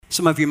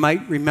Some of you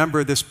might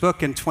remember this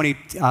book in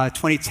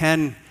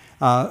 2010.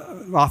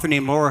 An author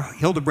named Laura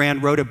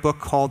Hildebrand wrote a book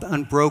called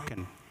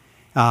Unbroken.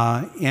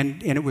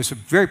 And it was a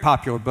very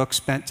popular book,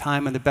 spent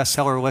time on the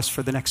bestseller list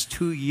for the next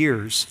 2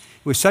 years.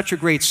 It was such a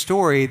great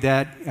story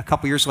that a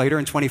couple years later,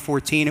 in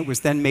 2014, it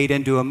was then made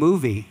into a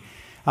movie.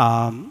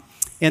 And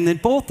then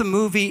both the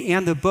movie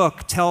and the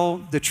book tell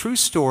the true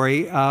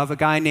story of a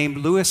guy named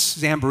Louis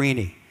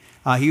Zamperini.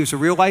 He was a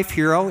real-life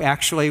hero,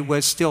 actually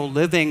was still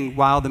living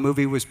while the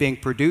movie was being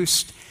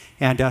produced.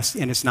 And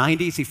in his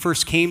 90s, he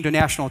first came to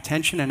national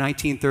attention in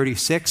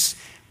 1936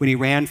 when he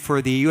ran for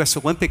the U.S.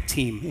 Olympic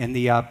team in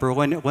the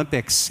Berlin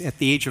Olympics at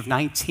the age of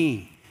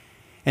 19.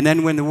 And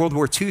then when the World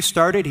War II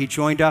started, he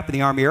joined up in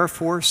the Army Air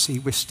Force. He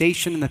was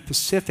stationed in the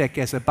Pacific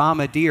as a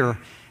bombardier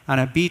on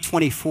a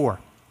B-24.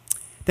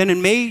 Then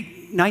in May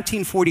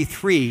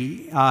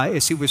 1943,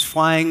 as he was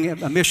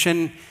flying a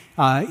mission,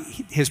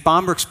 his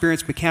bomber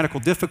experienced mechanical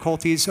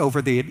difficulties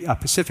over the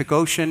Pacific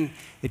Ocean.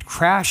 It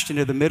crashed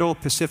into the middle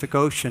Pacific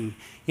Ocean,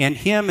 and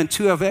him and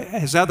 2 of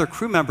his other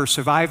crew members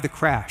survived the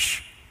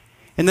crash.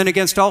 And then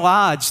against all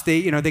odds,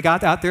 they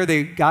got out there,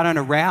 they got on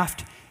a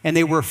raft, and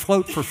they were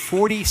afloat for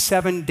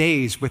 47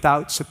 days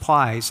without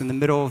supplies in the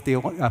middle of the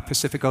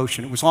Pacific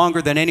Ocean. It was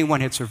longer than anyone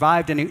had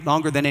survived, and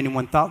longer than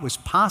anyone thought was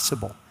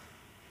possible.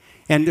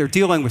 And they're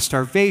dealing with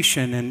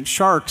starvation and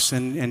sharks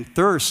and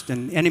thirst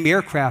and enemy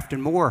aircraft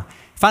and more.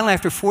 Finally,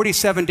 after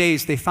 47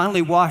 days, they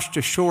finally washed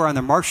ashore on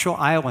the Marshall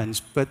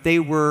Islands, but they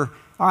were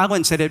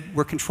islands that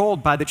were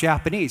controlled by the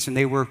Japanese, and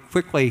they were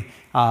quickly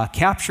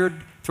captured,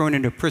 thrown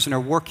into a prisoner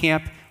of war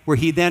camp, where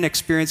he then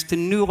experienced a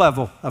new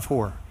level of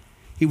horror.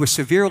 He was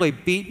severely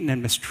beaten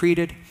and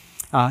mistreated.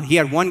 He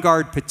had one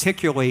guard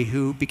particularly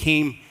who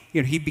became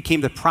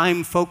the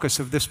prime focus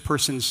of this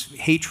person's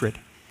hatred.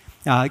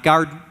 A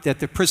guard that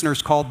the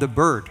prisoners called the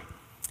Bird.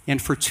 And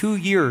for 2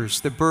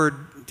 years, the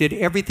Bird did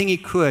everything he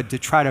could to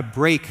try to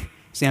break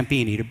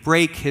Zamperini, to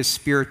break his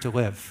spirit to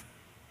live.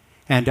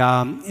 And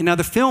now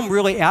the film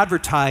really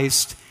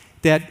advertised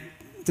that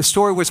the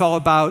story was all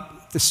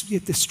about the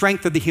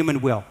strength of the human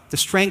will, the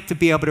strength to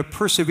be able to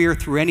persevere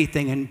through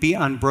anything and be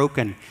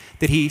unbroken,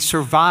 that he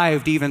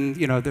survived even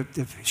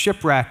the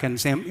shipwreck and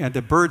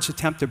the Bird's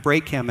attempt to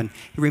break him, and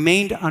he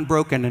remained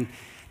unbroken. And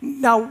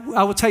now,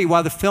 I will tell you,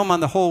 while the film on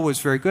the whole was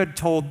very good,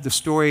 told the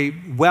story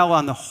well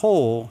on the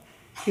whole,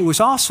 it was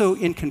also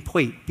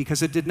incomplete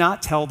because it did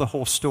not tell the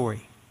whole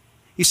story.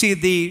 You see,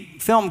 the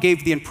film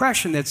gave the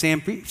impression that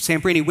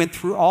Zamperini went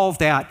through all of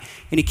that,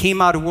 and he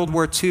came out of World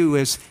War II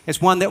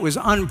as one that was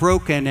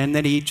unbroken, and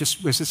that he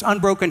just was this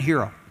unbroken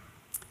hero.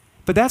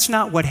 But that's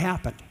not what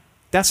happened.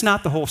 That's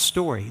not the whole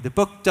story. The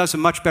book does a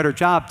much better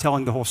job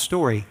telling the whole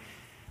story.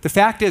 The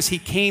fact is, he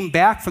came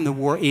back from the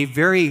war a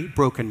very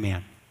broken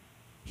man.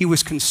 He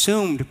was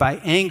consumed by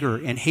anger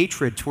and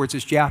hatred towards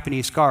his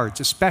Japanese guards,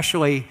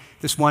 especially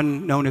this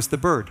one known as the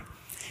Bird.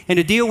 And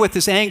to deal with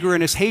his anger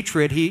and his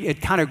hatred,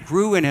 it kind of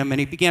grew in him, and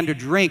he began to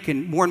drink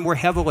and more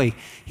heavily.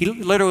 He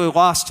literally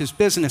lost his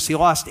business. He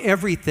lost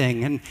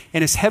everything. And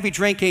his heavy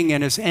drinking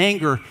and his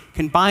anger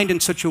combined in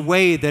such a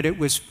way that it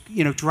was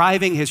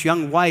driving his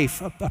young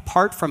wife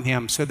apart from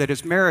him, so that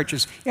his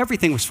marriage,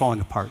 everything was falling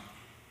apart.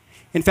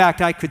 In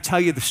fact, I could tell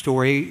you the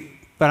story,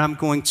 but I'm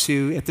going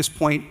to, at this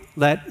point,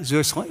 let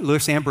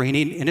Louis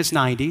Zamperini in his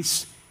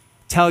 90s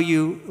tell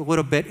you a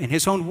little bit in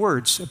his own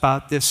words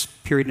about this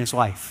period in his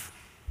life.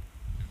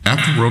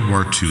 After World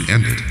War II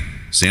ended,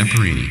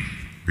 Zamperini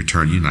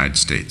returned to the United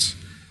States.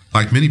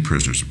 Like many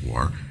prisoners of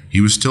war,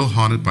 he was still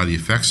haunted by the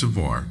effects of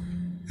war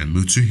and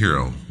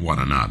Mutsuhiro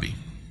Watanabe.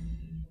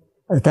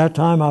 At that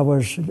time, I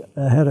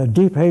had a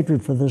deep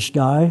hatred for this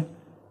guy.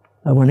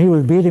 When he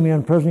was beating me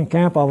in prison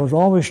camp, I was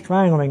always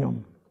strangling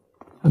him.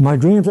 In my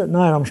dreams at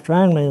night, I'm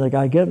strangling the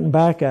guy, getting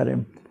back at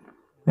him.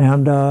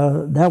 And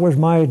that was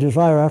my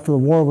desire after the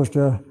war, was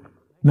to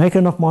make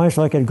enough money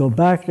so I could go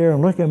back there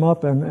and look him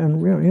up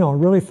and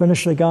really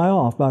finish the guy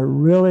off. But I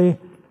really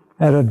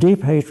had a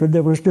deep hatred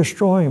that was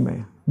destroying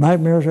me.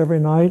 Nightmares every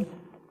night.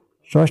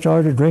 So I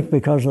started to drink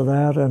because of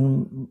that,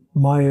 and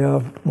my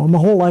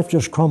whole life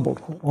just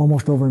crumbled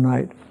almost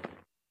overnight.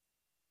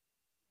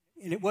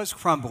 And it was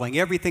crumbling.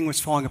 Everything was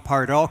falling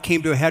apart. It all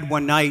came to a head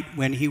one night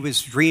when he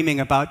was dreaming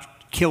about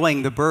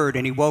killing the Bird,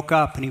 and he woke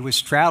up and he was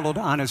straddled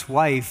on his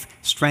wife,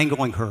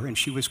 strangling her, and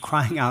she was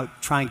crying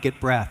out, trying to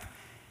get breath.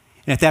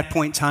 And at that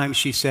point in time,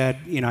 she said,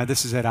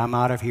 this is it, I'm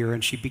out of here.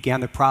 And she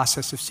began the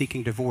process of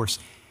seeking divorce.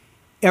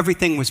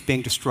 Everything was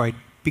being destroyed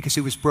because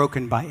he was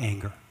broken by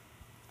anger.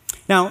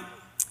 Now,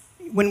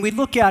 when we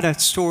look at a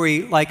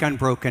story like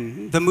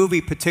Unbroken, the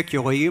movie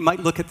particularly, you might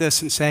look at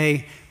this and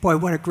say, boy,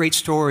 what a great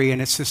story, and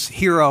it's this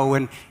hero,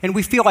 and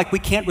we feel like we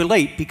can't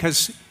relate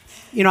because,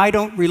 I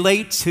don't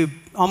relate to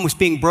almost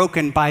being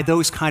broken by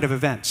those kind of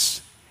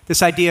events.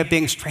 This idea of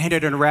being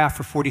stranded in a raft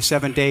for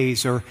 47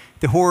 days, or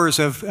the horrors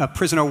of a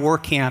prisoner of war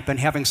camp and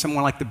having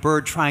someone like the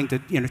Bird trying to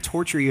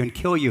torture you and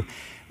kill you.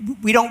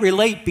 We don't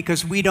relate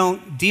because we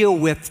don't deal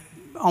with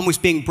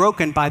almost being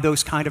broken by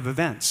those kind of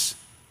events.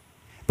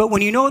 But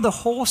when you know the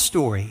whole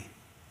story,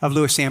 of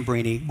Louis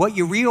Zamperini, what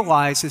you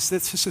realize is that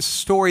this is a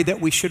story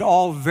that we should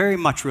all very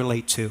much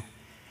relate to.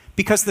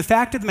 Because the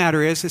fact of the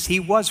matter is he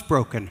was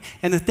broken.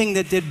 And the thing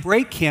that did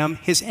break him,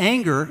 his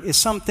anger, is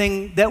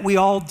something that we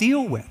all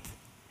deal with.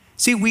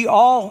 See, we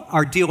all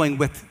are dealing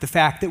with the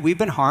fact that we've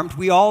been harmed.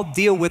 We all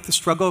deal with the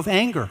struggle of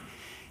anger.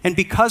 And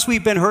because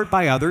we've been hurt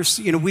by others,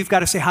 we've got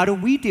to say, how do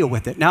we deal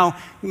with it? Now,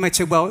 we might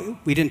say, well,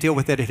 we didn't deal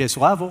with it at his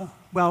level.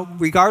 Well,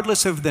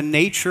 regardless of the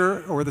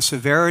nature or the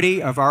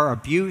severity of our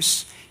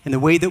abuse and the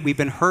way that we've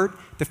been hurt,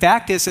 the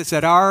fact is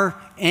that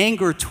our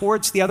anger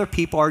towards the other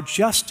people are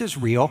just as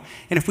real.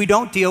 And if we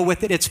don't deal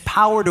with it, its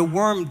power to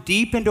worm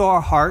deep into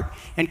our heart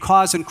and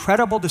cause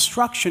incredible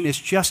destruction is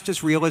just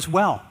as real as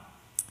well.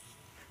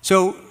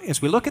 So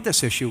as we look at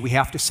this issue, we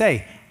have to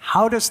say,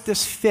 how does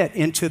this fit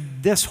into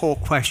this whole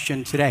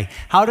question today?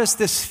 How does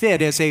this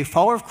fit as a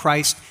follower of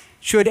Christ?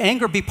 Should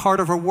anger be part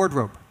of our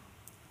wardrobe?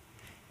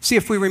 See,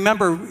 if we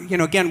remember,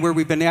 again, where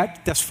we've been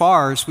at thus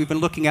far is we've been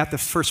looking at the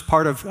first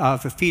part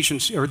of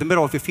Ephesians, or the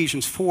middle of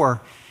Ephesians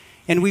 4,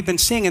 and we've been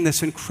seeing in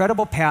this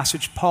incredible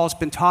passage, Paul's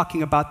been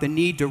talking about the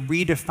need to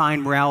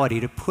redefine morality,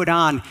 to put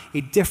on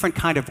a different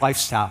kind of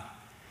lifestyle.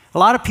 A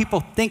lot of people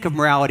think of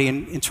morality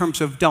in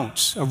terms of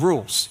don'ts, of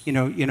rules.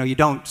 You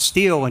don't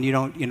steal, and you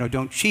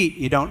don't cheat,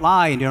 you don't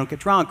lie, and you don't get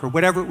drunk, or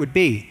whatever it would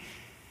be.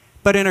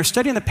 But in our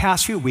study in the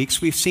past few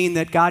weeks, we've seen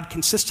that God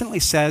consistently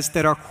says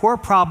that our core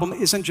problem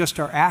isn't just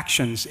our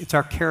actions, it's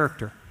our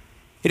character.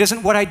 It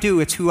isn't what I do,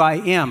 it's who I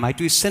am. I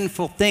do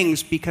sinful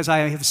things because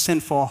I have a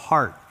sinful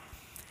heart.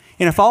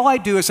 And if all I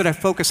do is that I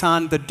focus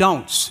on the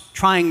don'ts,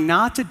 trying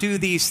not to do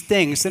these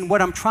things, then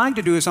what I'm trying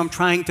to do is I'm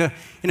trying to,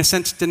 in a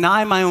sense,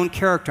 deny my own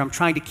character. I'm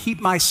trying to keep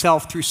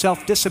myself, through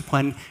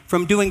self-discipline,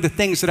 from doing the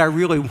things that I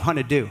really want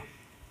to do.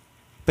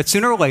 But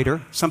sooner or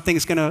later,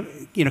 something's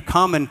going to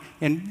come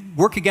and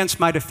work against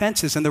my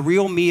defenses, and the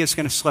real me is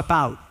going to slip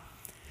out.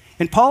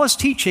 And Paul is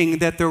teaching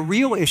that the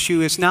real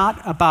issue is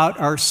not about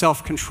our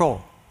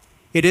self-control.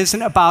 It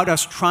isn't about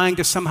us trying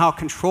to somehow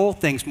control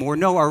things more.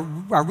 No,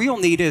 our real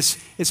need is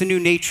a new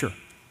nature.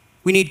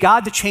 We need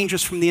God to change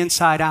us from the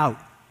inside out.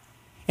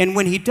 And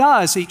when he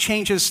does, he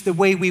changes the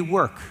way we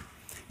work.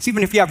 So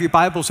even if you have your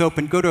Bibles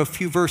open, go to a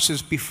few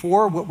verses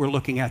before what we're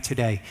looking at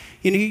today.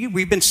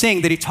 We've been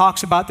seeing that he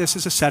talks about this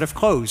as a set of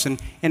clothes.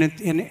 And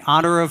in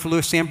honor of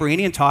Louis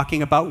Zamperini and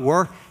talking about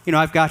war,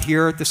 I've got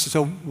here, this is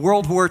a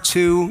World War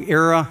II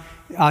era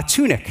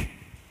tunic.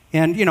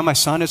 And, my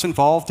son is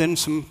involved in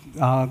some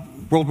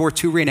World War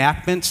II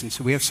reenactments, and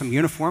so we have some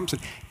uniforms.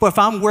 But if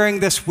I'm wearing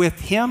this with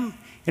him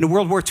in a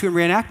World War II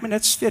reenactment,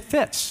 it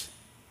fits.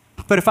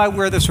 But if I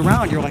wear this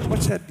around, you're like,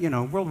 what's that,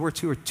 World War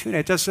II or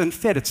tunic? It doesn't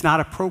fit. It's not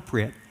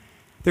appropriate.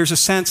 There's a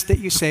sense that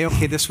you say,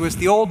 okay, this was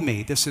the old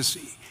me.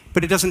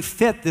 But it doesn't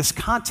fit this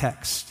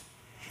context.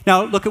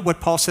 Now, look at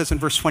what Paul says in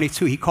verse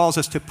 22. He calls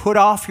us to put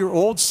off your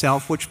old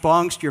self, which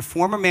belongs to your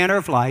former manner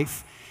of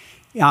life,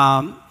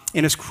 and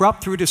is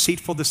corrupt through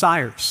deceitful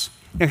desires.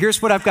 Now,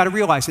 here's what I've got to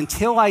realize.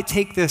 Until I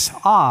take this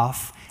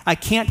off, I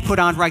can't put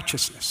on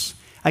righteousness.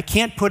 I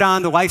can't put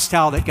on the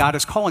lifestyle that God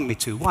is calling me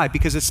to. Why?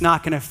 Because it's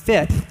not going to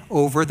fit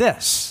over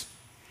this.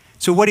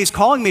 So what he's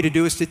calling me to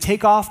do is to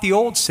take off the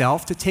old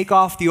self, to take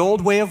off the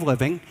old way of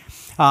living,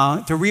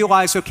 to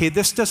realize, okay,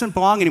 this doesn't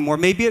belong anymore.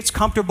 Maybe it's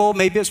comfortable.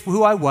 Maybe it's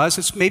who I was.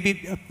 It's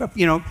maybe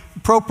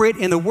appropriate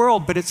in the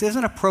world, but it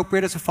isn't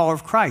appropriate as a follower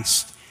of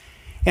Christ.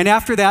 And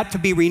after that, to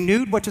be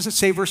renewed, what does it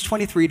say, verse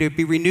 23? To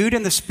be renewed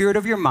in the spirit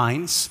of your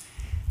minds,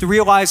 to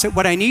realize that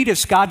what I need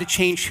is God to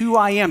change who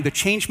I am, to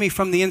change me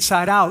from the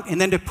inside out,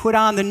 and then to put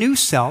on the new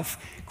self,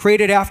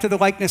 created after the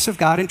likeness of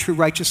God in true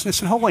righteousness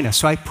and holiness.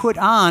 So I put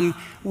on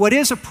what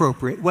is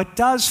appropriate, what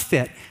does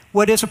fit,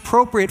 what is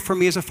appropriate for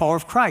me as a follower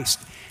of Christ.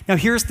 Now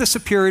here's the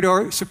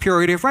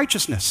superiority of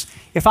righteousness.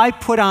 If I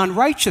put on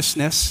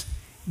righteousness,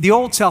 the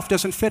old self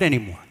doesn't fit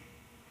anymore.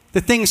 The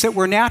things that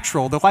were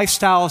natural, the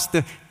lifestyles,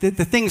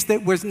 the things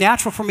that was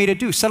natural for me to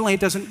do, suddenly it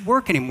doesn't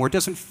work anymore, it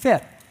doesn't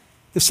fit.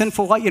 The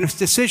sinful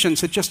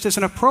decisions, it just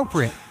isn't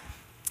appropriate.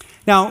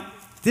 Now,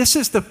 this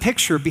is the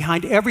picture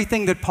behind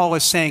everything that Paul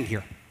is saying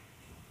here.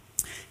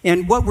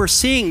 And what we're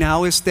seeing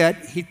now is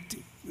that he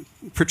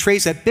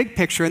portrays that big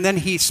picture, and then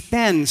he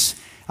spends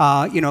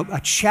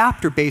a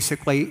chapter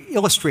basically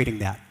illustrating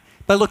that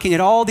by looking at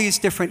all these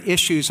different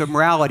issues of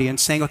morality and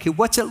saying, okay,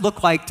 what's it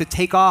look like to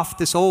take off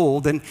this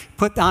old and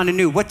put on a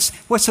new?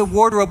 What's a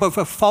wardrobe of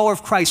a follower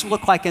of Christ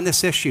look like in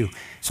this issue?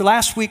 So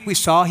last week we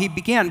saw he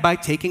began by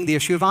taking the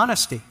issue of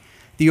honesty.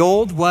 The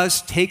old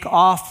was take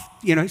off,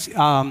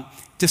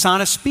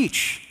 dishonest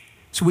speech.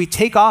 So we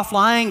take off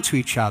lying to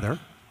each other.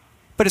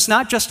 But it's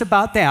not just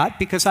about that,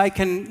 because I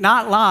can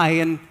not lie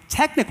and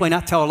technically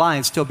not tell a lie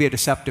and still be a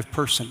deceptive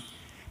person.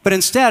 But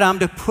instead, I'm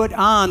to put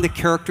on the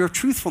character of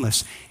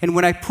truthfulness. And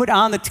when I put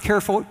on the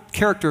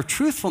character of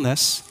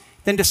truthfulness,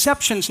 then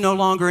deception's no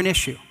longer an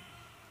issue.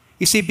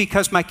 You see,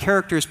 because my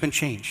character has been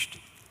changed.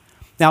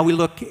 Now we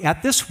look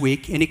at this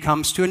week, and he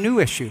comes to a new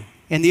issue.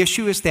 And the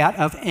issue is that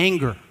of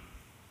anger.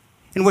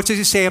 And what does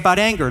he say about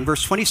anger? In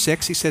verse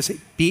 26, he says,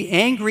 be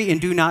angry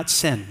and do not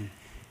sin.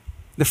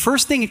 The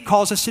first thing he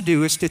calls us to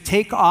do is to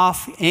take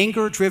off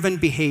anger-driven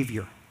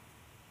behavior.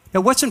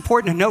 Now, what's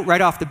important to note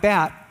right off the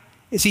bat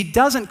is he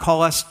doesn't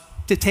call us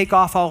to take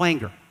off all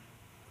anger.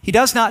 He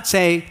does not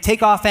say,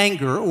 take off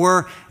anger,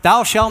 or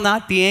thou shalt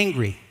not be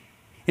angry.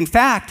 In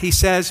fact, he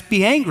says,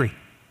 be angry.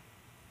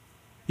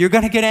 You're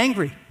going to get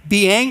angry.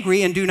 Be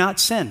angry and do not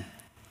sin.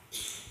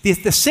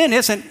 The sin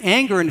isn't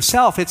anger in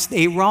itself. It's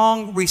a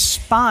wrong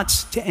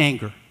response to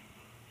anger.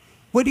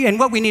 And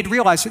what we need to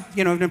realize,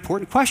 an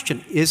important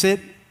question, is it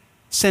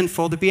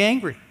sinful to be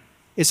angry?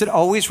 Is it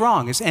always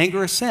wrong? Is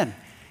anger a sin?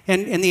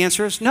 And the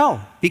answer is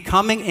no.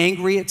 Becoming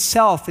angry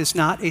itself is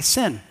not a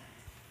sin.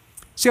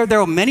 See, there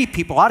are many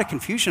people, a lot of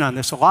confusion on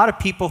this. A lot of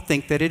people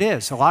think that it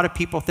is. A lot of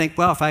people think,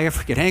 well, if I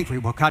ever get angry,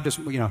 well, God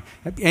doesn't,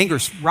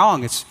 anger's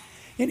wrong.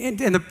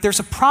 And there's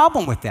a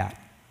problem with that.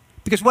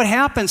 Because what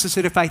happens is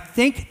that if I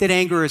think that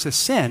anger is a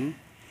sin,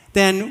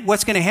 then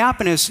what's going to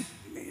happen is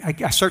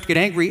I start to get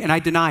angry and I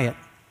deny it.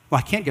 Well,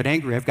 I can't get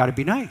angry. I've got to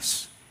be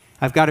nice.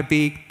 I've got to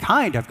be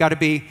kind. I've got to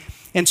be...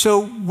 And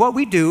so what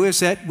we do is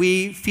that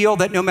we feel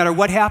that no matter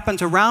what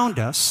happens around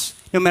us,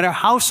 no matter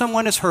how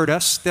someone has hurt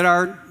us, that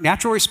our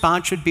natural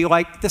response should be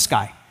like this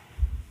guy.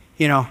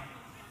 Be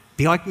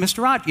like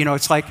Mr. Rod.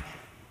 It's like,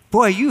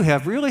 boy, you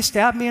have really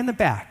stabbed me in the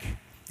back.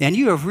 And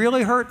you have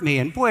really hurt me.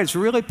 And boy, it's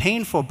really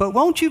painful. But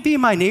won't you be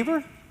my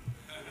neighbor?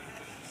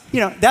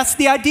 That's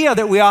the idea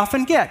that we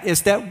often get,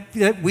 is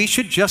that we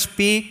should just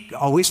be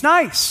always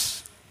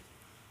nice.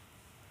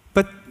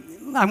 But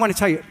I want to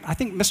tell you, I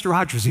think Mr.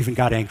 Rogers even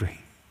got angry.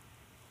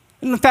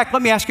 And in fact,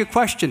 let me ask you a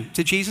question.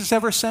 Did Jesus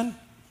ever sin?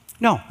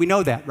 No, we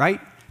know that, right?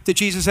 Did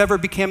Jesus ever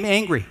become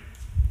angry?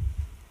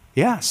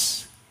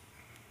 Yes.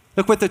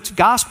 Look what the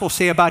Gospels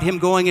say about him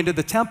going into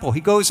the temple.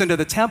 He goes into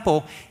the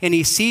temple and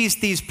he sees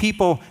these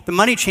people, the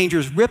money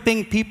changers,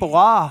 ripping people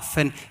off.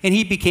 And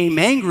he became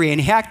angry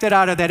and he acted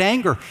out of that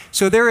anger.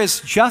 So there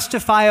is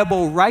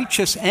justifiable,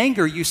 righteous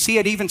anger. You see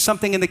it even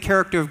something in the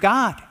character of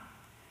God.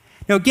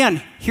 Now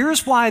again,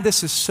 here's why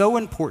this is so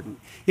important.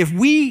 If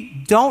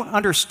we don't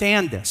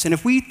understand this, and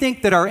if we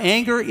think that our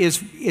anger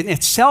in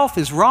itself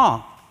is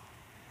wrong,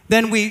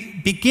 then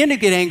we begin to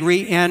get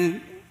angry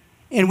and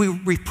we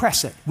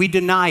repress it. We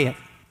deny it.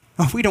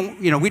 We don't,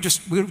 we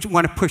just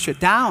want to push it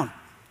down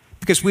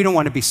because we don't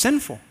want to be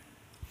sinful.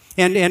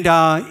 And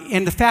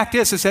the fact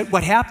is that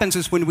what happens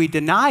is when we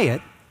deny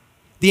it,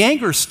 the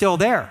anger is still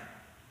there.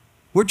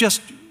 We're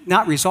just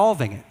not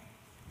resolving it.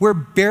 We're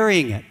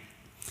burying it.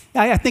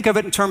 I think of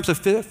it in terms of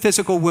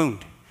physical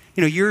wound.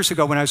 Years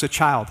ago when I was a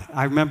child,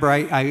 I remember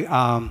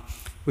I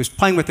was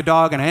playing with the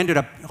dog and I ended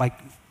up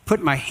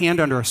putting my hand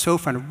under a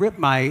sofa and ripped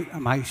my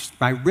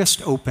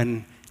wrist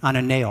open on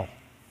a nail.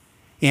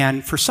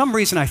 And for some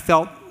reason I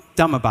felt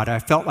dumb about it. I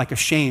felt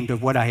ashamed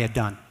of what I had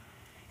done.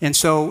 And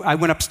so I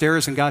went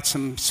upstairs and got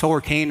some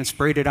Solarcaine and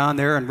sprayed it on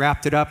there and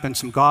wrapped it up in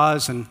some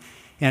gauze. And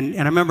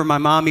I remember my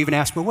mom even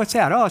asked me, what's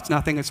that? Oh, it's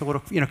nothing. It's a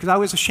little, because I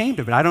was ashamed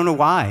of it. I don't know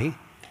why.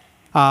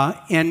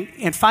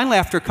 And finally,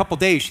 after a couple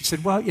days, she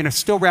said, well, it's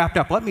still wrapped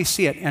up. Let me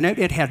see it. And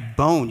it had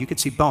bone. You could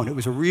see bone. It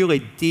was a really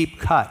deep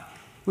cut.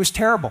 It was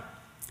terrible.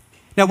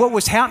 Now, what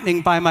was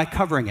happening by my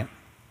covering it?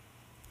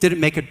 Did it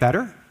make it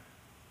better?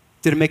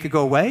 Did it make it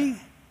go away?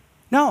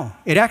 No.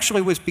 It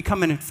actually was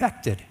becoming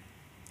infected.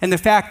 And the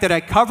fact that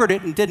I covered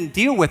it and didn't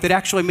deal with it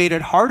actually made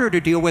it harder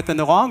to deal with in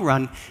the long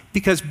run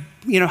because,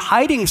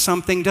 hiding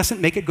something doesn't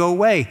make it go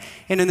away.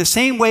 And in the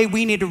same way,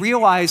 we need to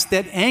realize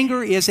that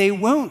anger is a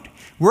wound.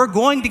 We're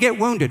going to get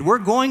wounded. We're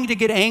going to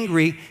get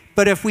angry.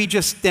 But if we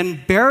just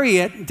then bury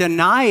it,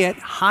 deny it,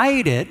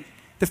 hide it,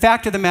 the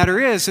fact of the matter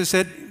is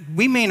that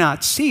we may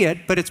not see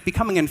it, but it's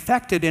becoming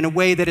infected in a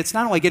way that it's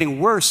not only getting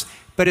worse,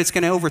 but it's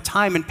going to over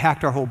time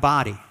impact our whole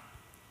body.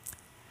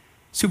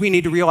 So we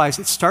need to realize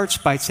it starts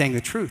by saying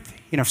the truth.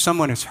 If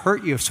someone has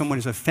hurt you, if someone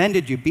has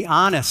offended you, be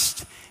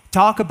honest.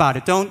 Talk about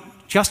it. Don't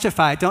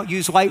justify it. Don't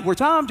use light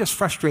words. Oh, I'm just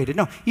frustrated.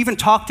 No, even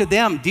talk to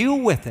them. Deal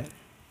with it.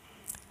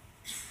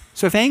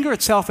 So if anger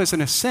itself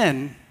isn't a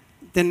sin,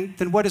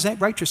 then what is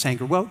righteous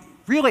anger? Well,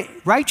 really,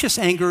 righteous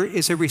anger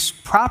is a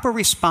proper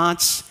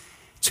response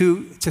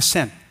to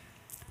sin.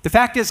 The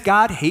fact is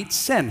God hates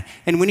sin.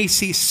 And when he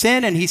sees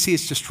sin and he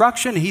sees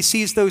destruction, and he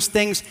sees those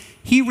things,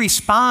 he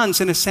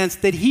responds in a sense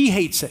that he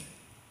hates it.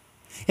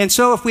 And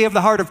so if we have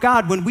the heart of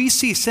God, when we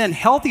see sin,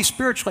 healthy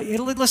spiritually,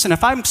 listen,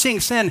 if I'm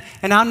seeing sin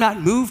and I'm not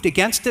moved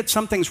against it,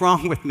 something's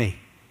wrong with me.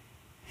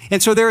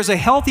 And so there is a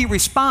healthy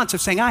response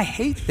of saying, I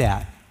hate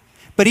that.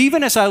 But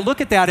even as I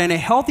look at that in a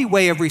healthy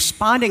way of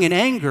responding in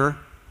anger,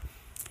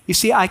 you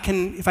see,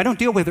 if I don't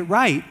deal with it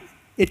right,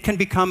 it can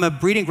become a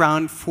breeding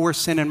ground for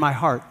sin in my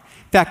heart.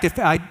 In fact, if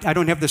I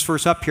don't have this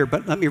verse up here,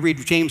 but let me read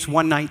James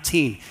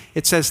 1:19.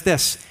 It says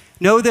this,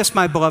 know this,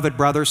 my beloved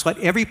brothers, let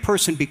every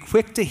person be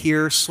quick to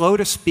hear, slow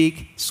to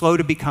speak, slow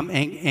to become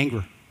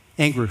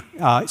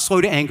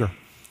slow to anger.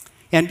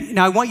 And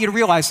now I want you to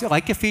realize that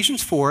like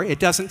Ephesians 4, it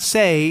doesn't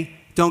say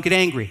don't get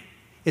angry.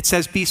 It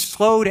says be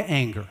slow to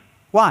anger.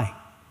 Why?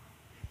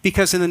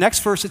 Because in the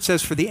next verse it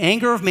says, for the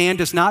anger of man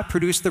does not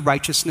produce the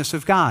righteousness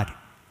of God.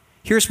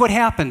 Here's what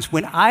happens.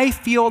 When I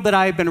feel that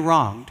I've been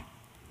wronged,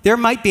 there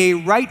might be a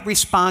right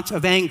response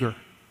of anger.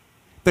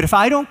 But if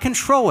I don't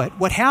control it,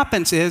 what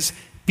happens is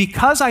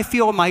because I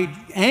feel my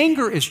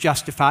anger is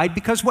justified,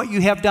 because what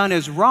you have done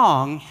is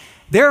wrong,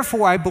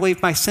 therefore I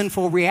believe my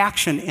sinful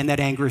reaction in that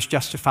anger is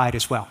justified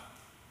as well.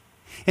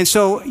 And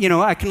so,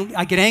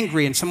 I get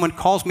angry and someone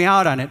calls me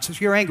out on it,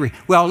 says, you're angry.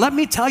 Well, let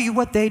me tell you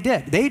what they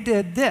did. They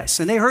did this,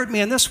 and they hurt me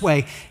in this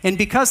way. And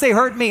because they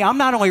hurt me, I'm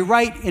not only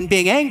right in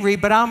being angry,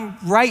 but I'm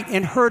right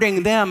in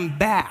hurting them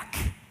back.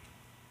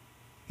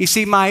 You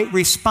see, my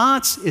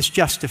response is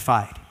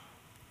justified.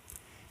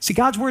 See,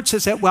 God's word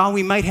says that while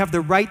we might have the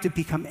right to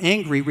become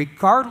angry,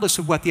 regardless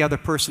of what the other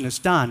person has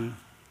done,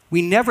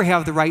 we never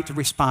have the right to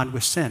respond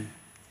with sin.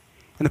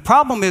 And the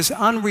problem is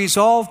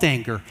unresolved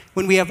anger.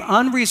 When we have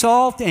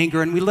unresolved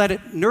anger and we let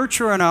it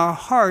nurture in our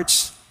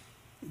hearts,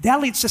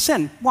 that leads to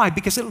sin. Why?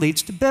 Because it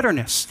leads to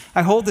bitterness.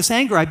 I hold this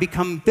anger, I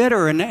become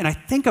bitter, and I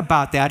think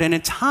about that. And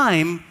in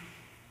time,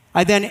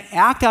 I then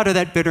act out of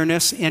that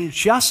bitterness and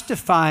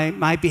justify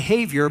my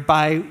behavior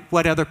by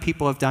what other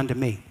people have done to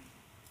me.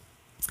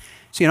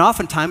 See, and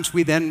oftentimes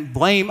we then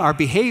blame our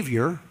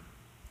behavior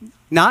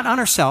not on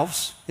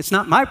ourselves. It's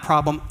not my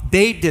problem.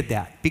 They did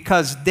that.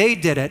 Because they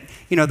did it,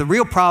 the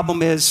real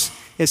problem is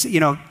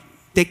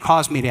they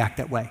caused me to act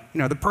that way.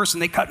 The person,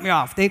 they cut me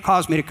off. They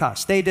caused me to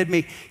cuss. They did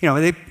me,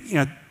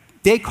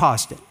 they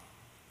caused it.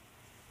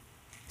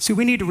 See,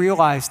 we need to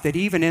realize that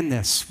even in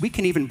this, we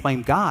can even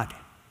blame God.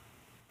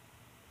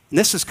 And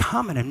this is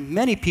common, and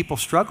many people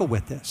struggle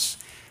with this.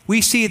 We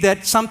see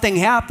that something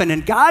happened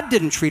and God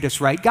didn't treat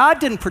us right. God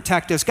didn't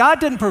protect us. God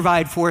didn't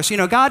provide for us.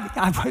 God,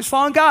 I was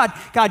following God.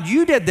 God,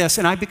 you did this,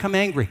 and I become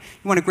angry.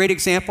 You want a great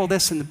example of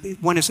this?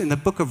 One is in the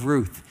book of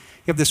Ruth.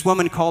 You have this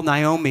woman called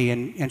Naomi,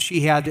 and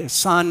she had a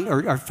son,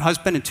 or a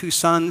husband and 2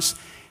 sons,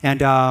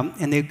 and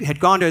they had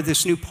gone to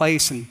this new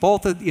place, and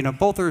both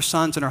of her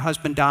sons and her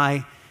husband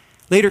die.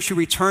 Later, she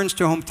returns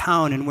to her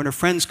hometown, and when her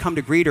friends come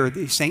to greet her,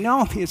 they say,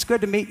 Naomi, it's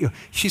good to meet you.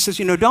 She says,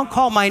 don't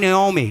call my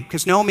Naomi,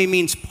 because Naomi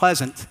means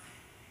pleasant.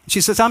 She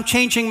says, I'm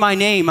changing my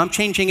name. I'm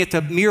changing it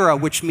to Mira,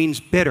 which means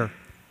bitter.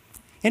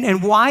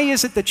 And why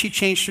is it that she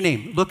changed her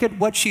name? Look at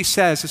what she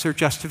says as her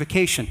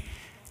justification.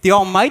 The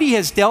Almighty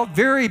has dealt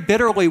very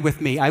bitterly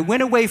with me. I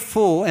went away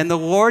full, and the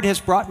Lord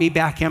has brought me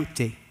back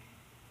empty.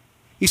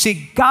 You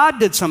see, God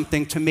did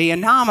something to me,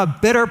 and now I'm a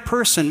bitter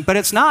person, but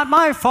it's not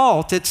my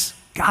fault. It's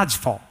God's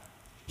fault.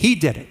 He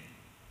did it.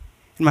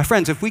 And my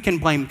friends, if we can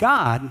blame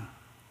God,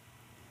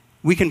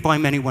 we can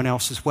blame anyone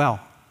else as well.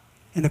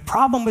 And the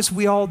problem is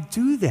we all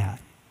do that.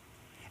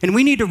 And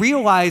we need to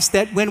realize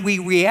that when we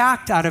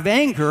react out of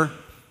anger,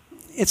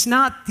 it's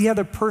not the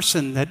other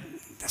person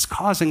that's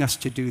causing us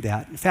to do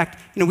that. In fact,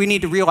 we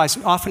need to realize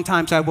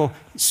oftentimes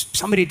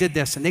somebody did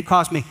this and they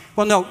caused me.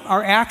 Well, no,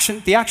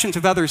 the actions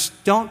of others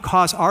don't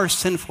cause our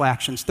sinful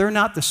actions. They're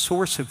not the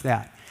source of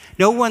that.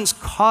 No one's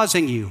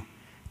causing you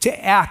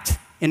to act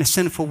in a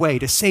sinful way,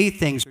 to say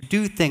things or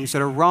do things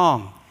that are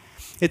wrong.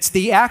 It's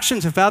the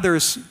actions of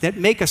others that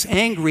make us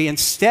angry.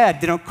 Instead,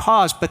 they don't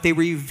cause, but they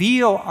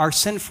reveal our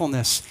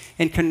sinfulness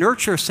and can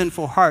nurture a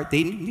sinful heart.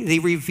 They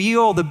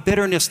reveal the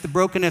bitterness, the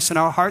brokenness in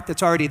our heart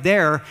that's already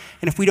there.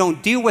 And if we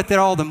don't deal with it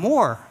all the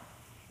more,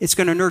 it's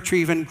going to nurture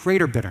even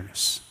greater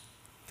bitterness.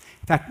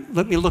 In fact,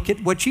 let me look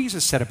at what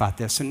Jesus said about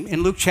this.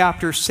 In Luke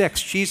chapter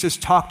 6, Jesus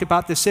talked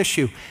about this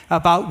issue,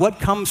 about what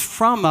comes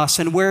from us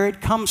and where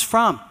it comes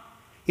from.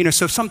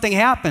 So if something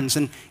happens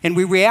and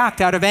we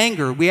react out of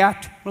anger,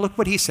 look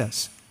what he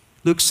says.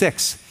 Luke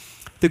 6,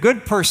 the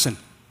good person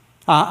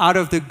out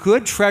of the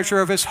good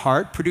treasure of his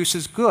heart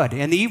produces good,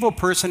 and the evil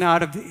person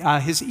out of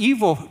his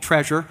evil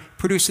treasure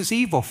produces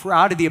evil, for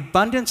out of the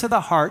abundance of the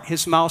heart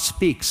his mouth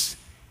speaks.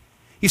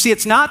 You see,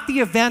 it's not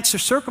the events or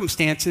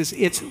circumstances,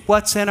 it's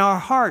what's in our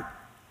heart.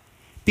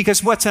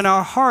 Because what's in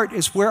our heart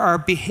is where our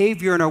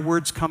behavior and our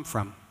words come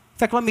from. In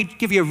fact, let me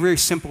give you a very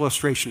simple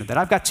illustration of that.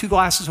 I've got 2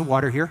 glasses of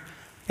water here.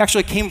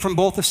 Actually came from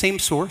both the same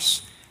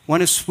source.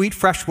 One is sweet,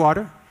 fresh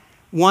water.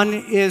 One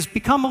is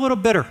become a little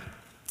bitter.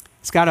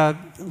 It's got a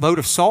load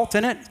of salt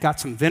in it. It's got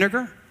some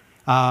vinegar.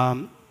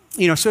 So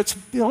it's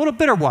a little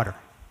bitter water.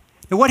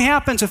 Now what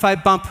happens if I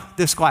bump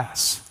this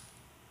glass?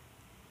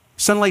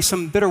 Suddenly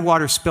some bitter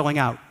water spilling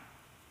out.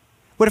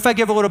 What if I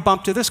give a little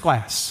bump to this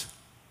glass?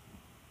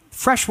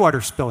 Fresh water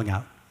spilling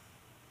out.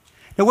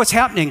 Now what's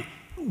happening?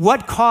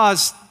 What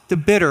caused the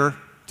bitter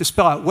to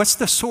spill out? What's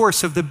the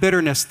source of the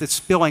bitterness that's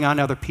spilling on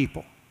other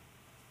people?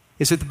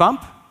 Is it the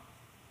bump?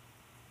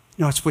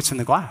 No, it's what's in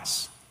the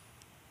glass.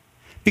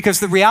 Because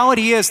the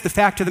reality is, the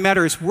fact of the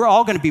matter is, we're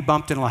all going to be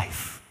bumped in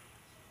life.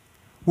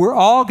 We're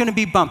all going to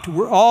be bumped.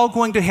 We're all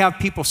going to have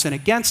people sin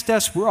against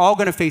us. We're all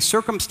going to face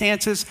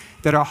circumstances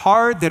that are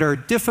hard, that are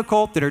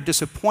difficult, that are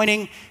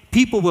disappointing.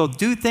 People will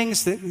do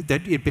things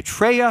that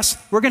betray us.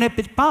 We're going to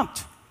get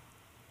bumped.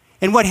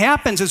 And what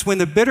happens is when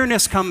the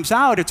bitterness comes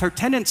out, it's our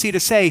tendency to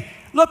say,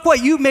 look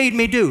what you made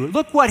me do.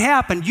 Look what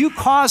happened. You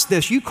caused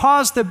this. You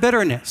caused the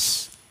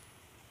bitterness.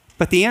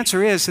 But the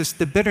answer is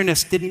the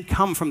bitterness didn't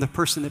come from the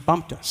person that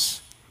bumped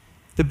us.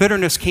 The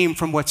bitterness came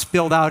from what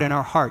spilled out in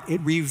our heart. It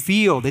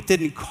revealed, it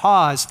didn't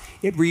cause,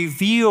 it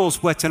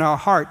reveals what's in our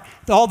heart.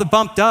 All the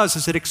bump does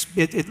is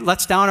it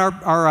lets down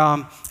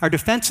our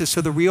defenses so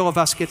the real of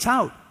us gets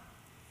out.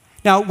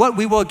 Now, what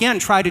we will again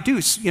try to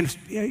do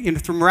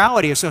through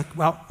morality is,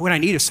 what I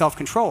need is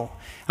self-control.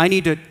 I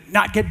need to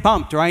not get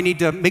bumped, or I need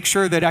to make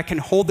sure that I can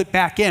hold it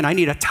back in. I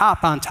need a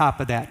top on top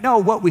of that. No,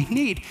 what we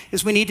need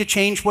is we need to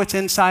change what's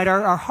inside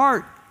our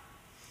heart.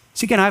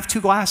 So again, I have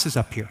 2 glasses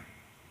up here.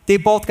 They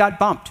both got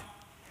bumped.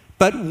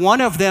 But one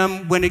of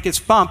them, when it gets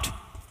bumped,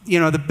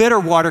 the bitter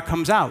water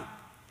comes out.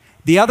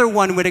 The other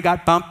one, when it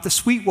got bumped, the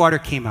sweet water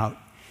came out.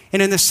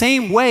 And in the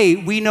same way,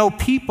 we know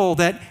people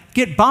that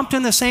get bumped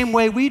in the same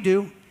way we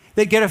do.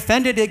 They get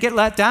offended, they get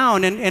let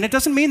down, and it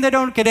doesn't mean they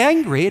don't get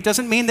angry. It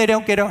doesn't mean they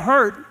don't get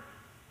hurt.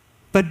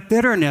 But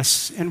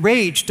bitterness and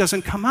rage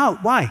doesn't come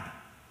out. Why?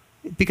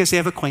 Because they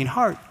have a clean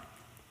heart.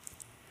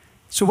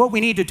 So what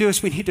we need to do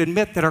is we need to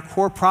admit that our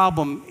core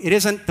problem, it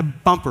isn't the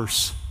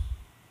bumpers.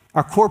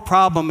 Our core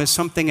problem is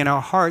something in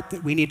our heart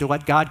that we need to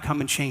let God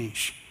come and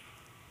change.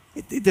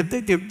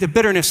 The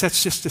bitterness,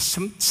 that's just a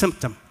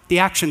symptom. The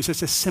actions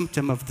is a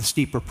symptom of this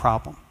deeper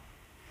problem.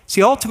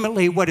 See,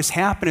 ultimately what has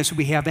happened is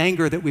we have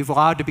anger that we've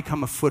allowed to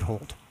become a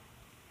foothold.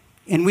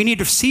 And we need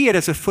to see it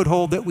as a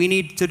foothold that we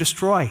need to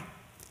destroy.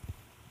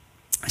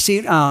 See,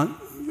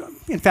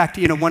 in fact,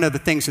 one of the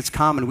things that's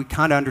common, we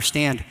kind of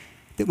understand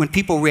that when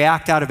people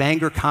react out of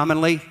anger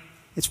commonly,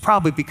 it's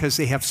probably because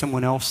they have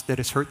someone else that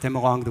has hurt them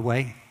along the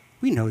way.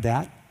 We know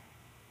that.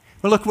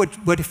 But look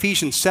what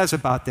Ephesians says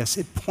about this.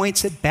 It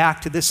points it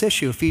back to this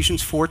issue,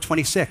 Ephesians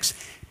 4:26.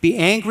 Be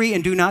angry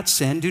and do not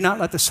sin. Do not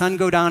let the sun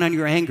go down on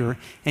your anger,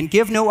 and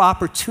give no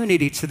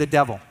opportunity to the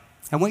devil.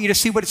 I want you to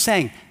see what it's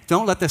saying.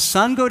 Don't let the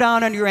sun go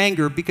down on your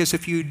anger, because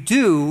if you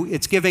do,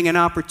 it's giving an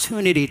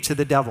opportunity to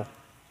the devil.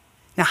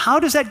 Now, how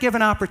does that give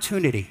an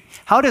opportunity?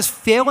 How does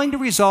failing to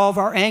resolve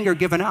our anger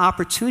give an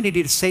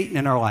opportunity to Satan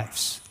in our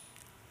lives?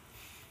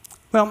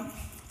 Well,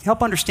 to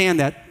help understand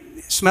that,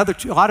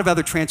 a lot of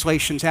other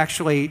translations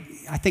actually,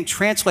 I think,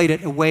 translate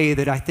it in a way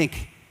that I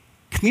think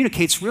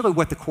communicates really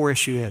what the core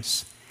issue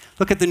is.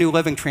 Look at the New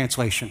Living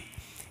Translation.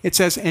 It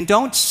says, and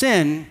don't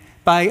sin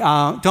by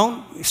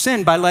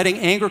letting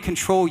anger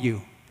control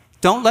you.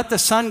 Don't let the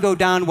sun go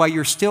down while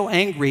you're still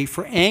angry,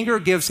 for anger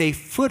gives a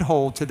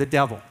foothold to the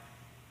devil.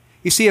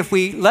 You see, if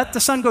we let the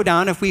sun go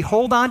down, if we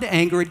hold on to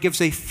anger, it gives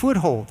a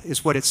foothold,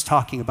 is what it's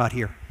talking about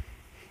here.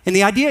 And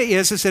the idea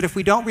is that if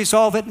we don't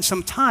resolve it in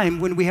some time,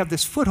 when we have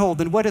this foothold,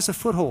 then what is a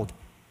foothold?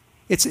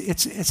 It's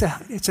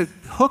a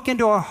hook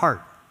into our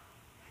heart.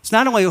 It's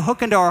not only a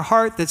hook into our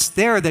heart that's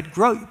there that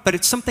grows, but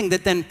it's something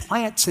that then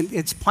plants, and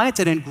it's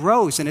planted and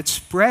grows and it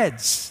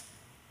spreads.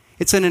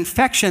 It's an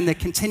infection that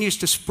continues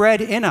to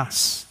spread in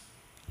us.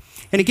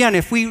 And again,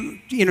 if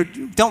we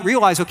don't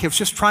realize, okay, it's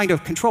just trying to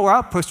control our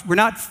outpost, we're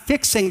not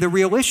fixing the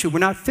real issue. We're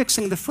not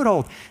fixing the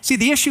foothold. See,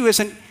 the issue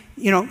isn't,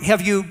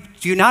 do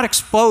you not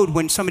explode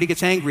when somebody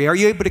gets angry? Are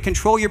you able to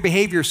control your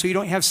behavior so you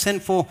don't have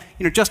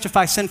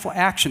justify sinful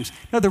actions?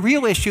 No, the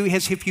real issue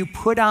is if you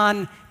put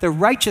on the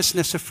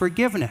righteousness of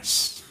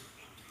forgiveness.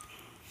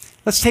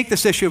 Let's take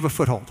this issue of a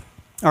foothold.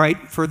 All right,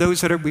 for those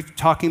that we're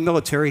talking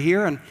military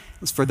here, and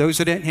for those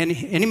that in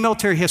any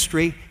military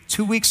history,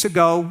 2 weeks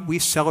ago, we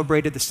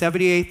celebrated the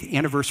 78th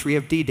anniversary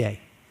of D-Day.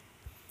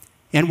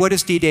 And what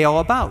is D-Day all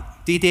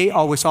about? D-Day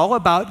was all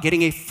about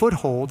getting a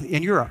foothold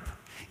in Europe.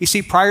 You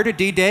see, prior to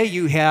D-Day,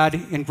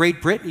 in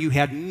Great Britain, you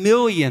had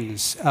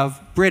millions of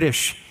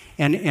British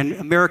and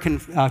American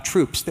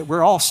troops that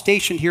were all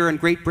stationed here in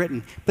Great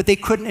Britain, but they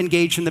couldn't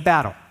engage in the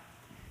battle.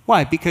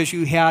 Why? Because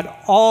you had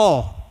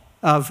all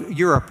of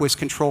Europe was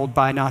controlled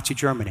by Nazi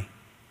Germany.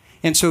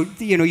 And so,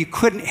 you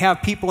couldn't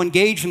have people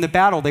engage in the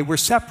battle. They were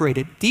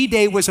separated.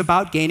 D-Day was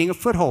about gaining a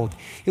foothold.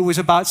 It was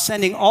about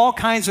sending all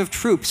kinds of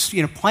troops,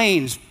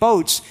 planes,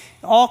 boats,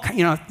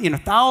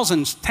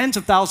 thousands, tens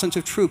of thousands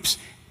of troops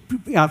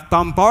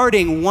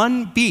bombarding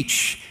one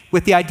beach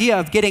with the idea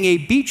of getting a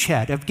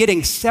beachhead, of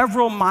getting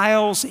several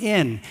miles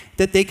in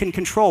that they can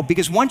control.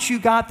 Because once you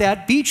got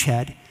that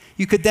beachhead,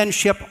 you could then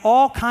ship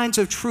all kinds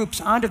of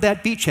troops onto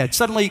that beachhead.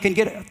 Suddenly you can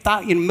get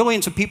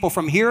millions of people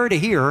from here to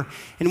here,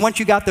 and once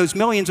you got those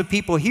millions of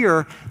people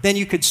here, then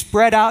you could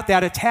spread out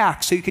that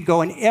attack so you could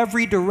go in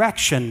every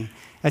direction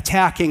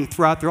attacking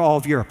throughout all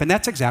of Europe. And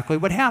that's exactly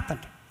what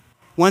happened.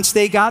 Once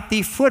they got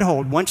the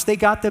foothold, once they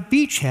got the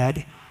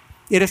beachhead,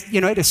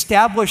 it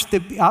established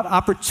the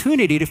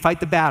opportunity to fight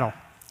the battle.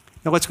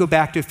 Now let's go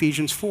back to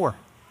Ephesians 4.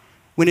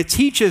 When it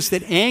teaches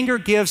that anger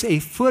gives a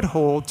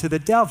foothold to the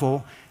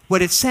devil,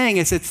 what it's saying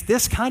is it's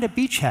this kind of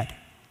beachhead.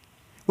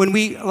 When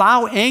we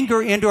allow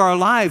anger into our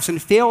lives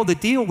and fail to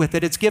deal with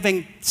it, it's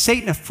giving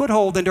Satan a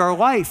foothold into our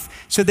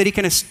life so that he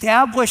can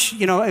establish,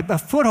 a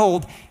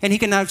foothold, and he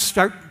can now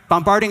start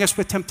bombarding us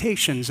with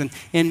temptations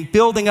and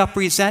building up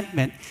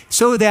resentment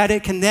so that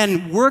it can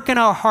then work in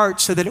our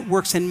hearts so that it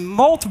works in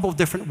multiple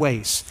different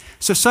ways.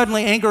 So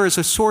suddenly anger is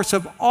a source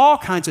of all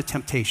kinds of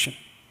temptation.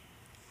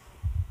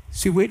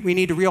 See, we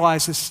need to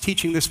realize this is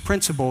teaching this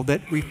principle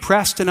that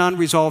repressed and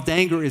unresolved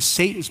anger is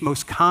Satan's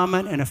most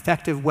common and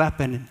effective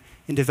weapon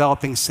in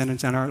developing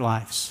sins in our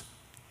lives.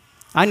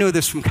 I know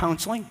this from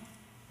counseling.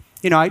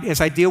 As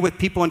I deal with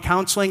people in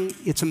counseling,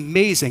 it's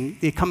amazing.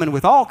 They come in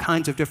with all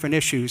kinds of different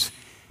issues,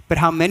 but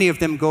how many of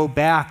them go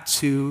back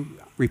to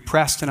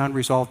repressed and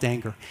unresolved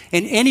anger.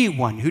 And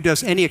anyone who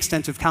does any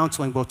extensive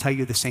counseling will tell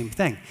you the same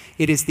thing.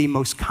 It is the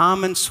most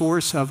common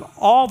source of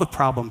all the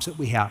problems that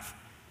we have.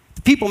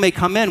 The people may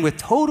come in with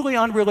totally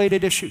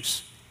unrelated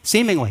issues,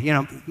 seemingly,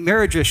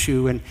 marriage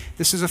issue, and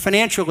this is a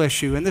financial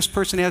issue, and this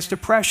person has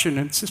depression,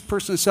 and it's this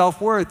person's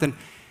self-worth,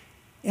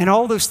 and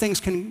all those things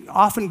can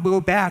often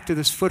go back to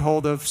this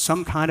foothold of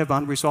some kind of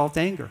unresolved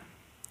anger.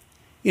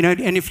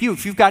 And if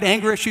you've got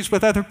anger issues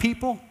with other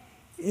people,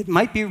 it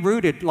might be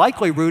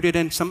likely rooted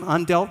in some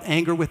undealt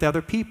anger with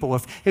other people.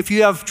 If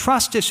you have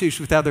trust issues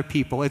with other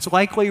people, it's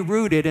likely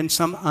rooted in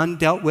some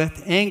undealt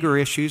with anger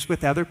issues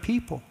with other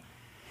people.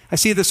 I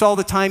see this all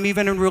the time,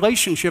 even in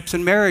relationships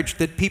and marriage,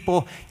 that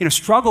people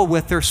struggle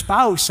with their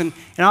spouse, and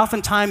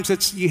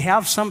oftentimes you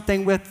have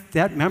something with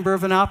that member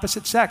of an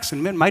opposite sex,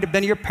 and it might have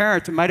been your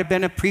parent, it might have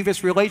been a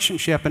previous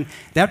relationship, and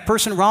that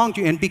person wronged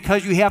you, and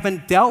because you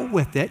haven't dealt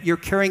with it, you're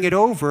carrying it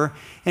over,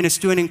 and it's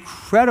doing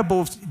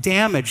incredible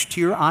damage to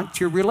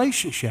your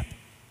relationship.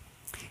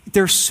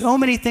 There's so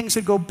many things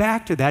that go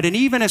back to that, and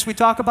even as we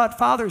talk about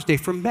Father's Day,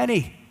 for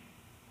many,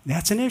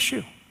 that's an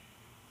issue.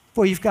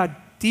 Boy, you've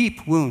got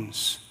deep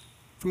wounds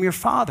from your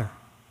father.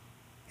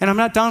 And I'm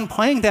not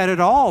downplaying that at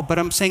all, but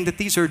I'm saying that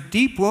these are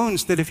deep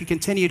wounds that if you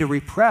continue to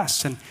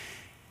repress, and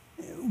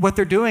what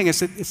they're doing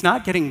is that it's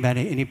not getting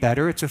any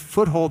better. It's a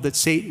foothold that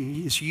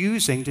Satan is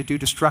using to do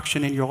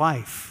destruction in your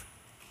life.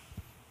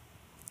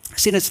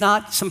 See, and it's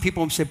not, some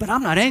people say, but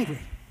I'm not angry.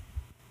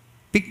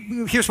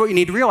 Here's what you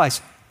need to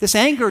realize. This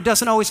anger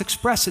doesn't always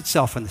express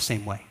itself in the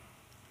same way.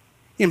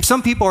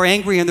 Some people are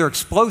angry and they're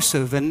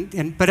explosive,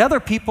 but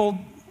other people,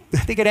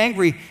 they get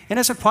angry, and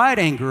it's a quiet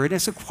anger, and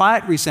it's a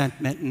quiet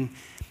resentment.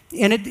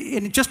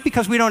 And just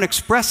because we don't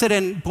express it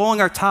in blowing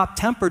our top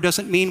temper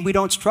doesn't mean we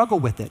don't struggle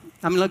with it.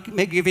 Let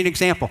me give you an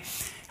example.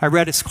 I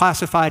read a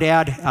classified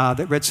ad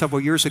that read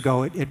several years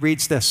ago. It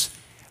reads this: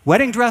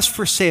 wedding dress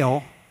for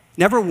sale,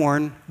 never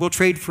worn, will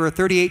trade for a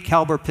 .38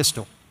 caliber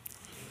pistol.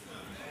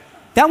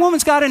 That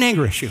woman's got an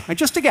anger issue.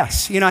 Just a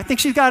guess. I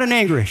think she's got an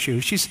anger issue.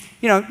 She's,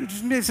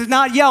 this is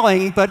not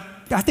yelling, but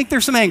I think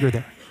there's some anger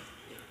there.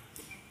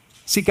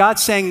 See,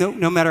 God's saying that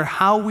no matter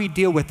how we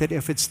deal with it,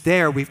 if it's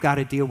there, we've got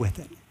to deal with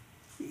it.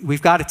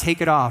 We've got to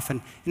take it off,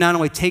 and not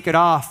only take it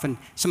off and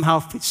somehow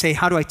say,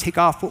 how do I take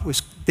off what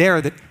was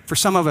there? That for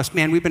some of us,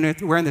 man, we've been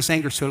wearing this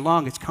anger so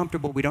long, it's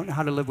comfortable, we don't know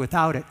how to live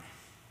without it.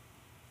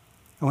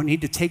 I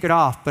need to take it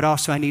off, but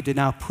also I need to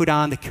now put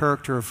on the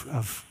character of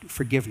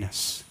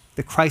forgiveness,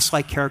 the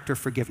Christ-like character of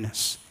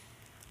forgiveness.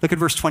 Look at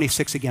verse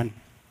 26 again.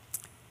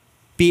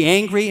 Be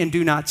angry and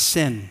do not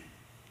sin.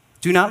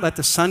 Do not let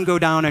the sun go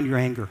down on your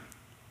anger.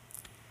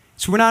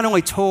 So we're not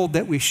only told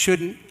that we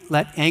shouldn't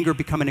let anger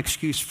become an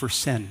excuse for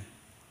sin,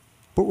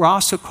 but we're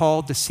also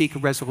called to seek a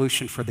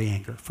resolution for the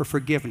anger, for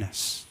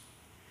forgiveness,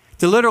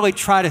 to literally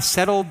try to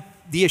settle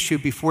the issue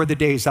before the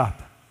day's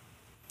up.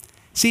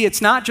 See,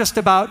 it's not just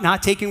about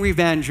not taking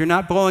revenge or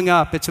not blowing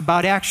up. It's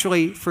about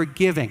actually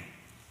forgiving.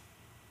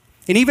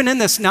 And even in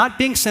this, not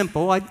being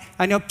simple,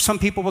 I know some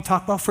people will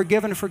talk about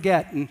forgive and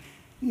forget. And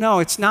no,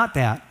 it's not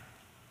that.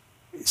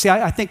 See,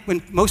 I think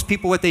when most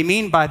people, what they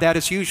mean by that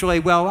is usually,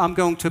 well, I'm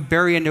going to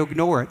bury and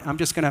ignore it. I'm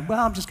just going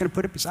to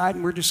put it beside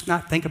and we're just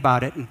not think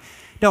about it. And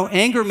no,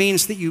 anger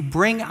means that you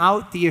bring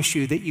out the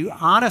issue, that you're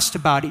honest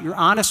about it. You're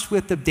honest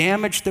with the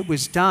damage that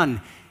was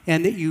done,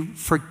 and that you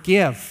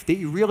forgive, that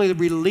you really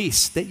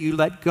release, that you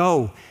let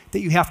go, that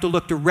you have to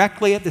look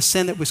directly at the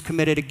sin that was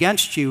committed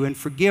against you and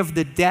forgive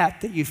the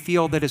debt that you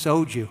feel that is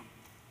owed you.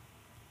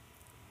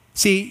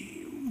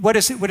 See, what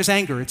is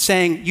anger? It's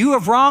saying, you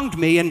have wronged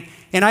me,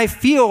 and I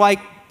feel like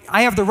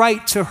I have the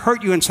right to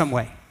hurt you in some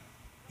way.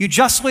 You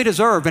justly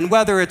deserve, and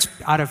whether it's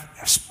out of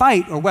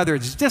spite or whether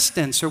it's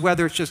distance or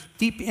whether it's just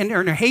deep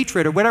inner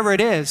hatred or whatever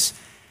it is,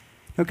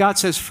 God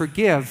says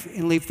forgive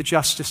and leave the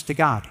justice to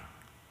God.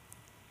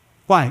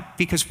 Why?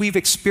 Because we've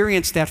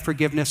experienced that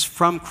forgiveness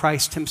from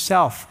Christ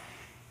himself.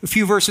 A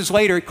few verses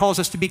later, it calls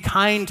us to be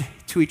kind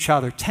to each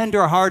other,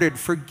 tender-hearted,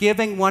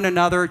 forgiving one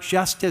another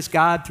just as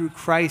God through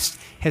Christ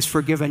has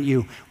forgiven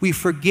you. We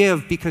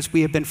forgive because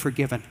we have been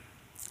forgiven.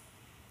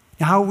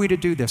 Now, how are we to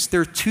do this?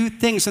 There are two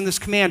things in this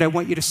command I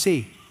want you to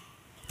see.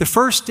 The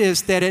first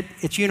is that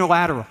it's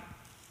unilateral.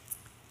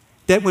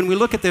 That when we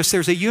look at this,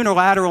 there's a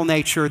unilateral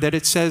nature that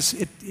it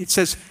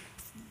says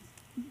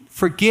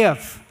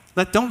forgive.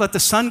 Don't let the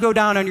sun go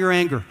down on your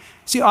anger.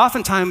 See,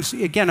 oftentimes,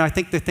 again, I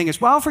think the thing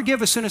is, well, I'll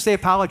forgive as soon as they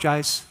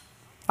apologize.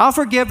 I'll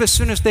forgive as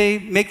soon as they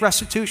make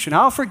restitution.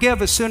 I'll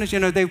forgive as soon as,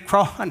 they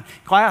crawl on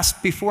glass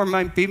before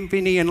my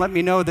knee and let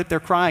me know that they're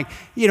crying.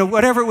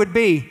 Whatever it would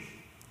be,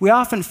 we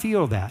often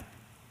feel that.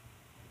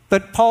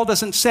 But Paul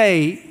doesn't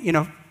say,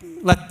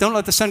 don't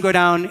let the sun go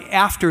down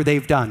after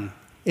they've done.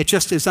 It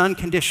just is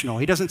unconditional.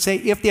 He doesn't say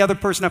if the other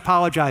person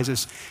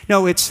apologizes.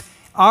 No, it's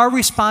our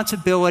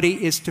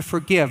responsibility is to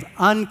forgive,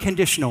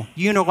 unconditional,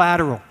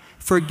 unilateral,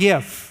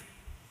 forgive.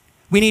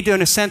 We need to,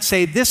 in a sense,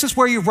 say, this is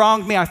where you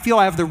wronged me. I feel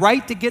I have the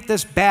right to get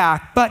this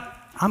back, but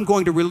I'm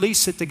going to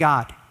release it to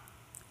God.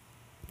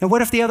 Now,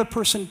 what if the other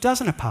person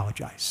doesn't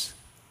apologize?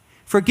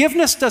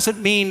 Forgiveness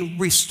doesn't mean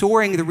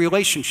restoring the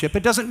relationship.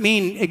 It doesn't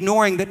mean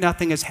ignoring that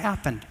nothing has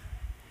happened.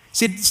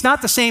 See, it's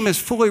not the same as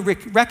fully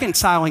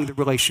reconciling the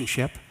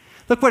relationship.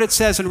 Look what it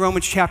says in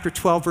Romans chapter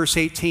 12, verse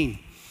 18.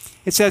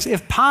 It says,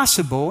 if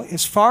possible,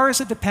 as far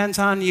as it depends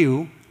on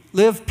you,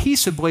 live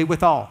peaceably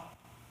with all.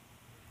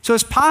 So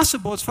as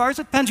possible, as far as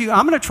it depends on you,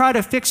 I'm going to try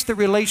to fix the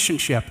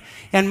relationship.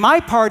 And my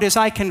part is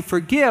I can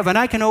forgive and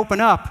I can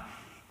open up.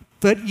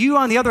 But you,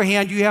 on the other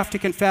hand, you have to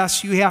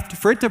confess,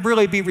 for it to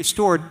really be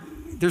restored,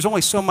 there's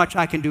only so much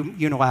I can do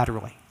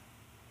unilaterally.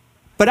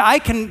 But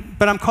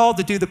I'm called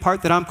to do the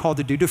part that I'm called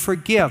to do, to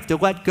forgive, to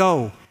let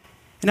go.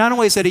 And not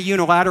only is it a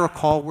unilateral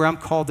call where I'm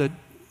called to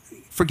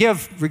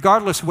forgive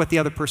regardless of what the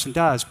other person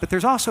does, but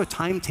there's also a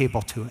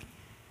timetable to it.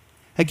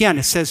 Again,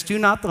 it says, do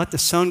not let the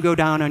sun go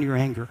down on your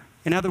anger.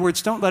 In other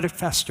words, don't let it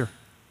fester.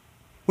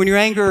 When you're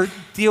angry,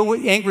 deal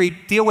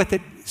with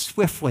it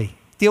swiftly.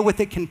 Deal with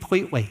it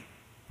completely.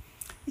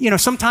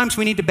 Sometimes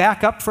we need to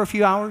back up for a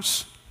few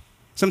hours.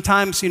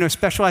 Sometimes,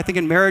 especially I think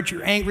in marriage,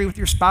 you're angry with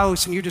your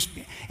spouse and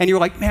you're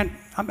like, man,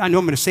 I know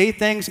I'm going to say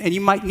things, and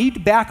you might need to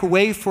back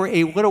away for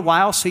a little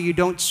while so you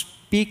don't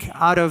speak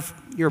out of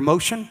your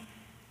emotion.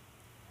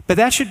 But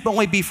that should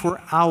only be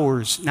for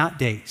hours, not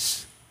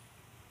days.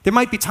 There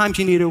might be times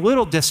you need a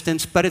little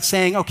distance, but it's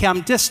saying, okay,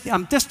 I'm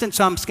distant,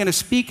 so I'm just going to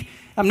speak.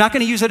 I'm not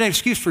going to use it as an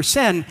excuse for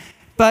sin,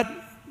 but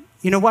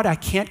you know what? I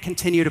can't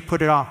continue to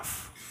put it off.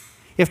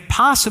 If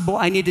possible,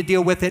 I need to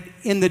deal with it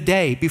in the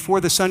day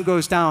before the sun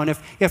goes down.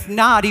 If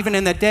not, even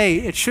in that day,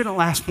 it shouldn't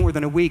last more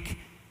than a week.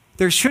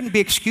 There shouldn't be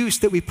excuse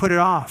that we put it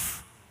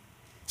off.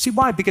 See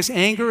why? Because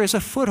anger is a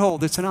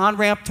foothold. It's an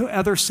on-ramp to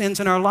other sins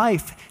in our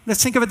life.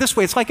 Let's think of it this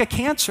way. It's like a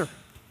cancer.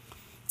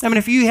 I mean,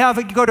 if you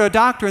go to a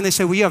doctor and they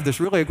say, well, you have this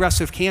really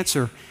aggressive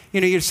cancer,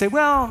 you say,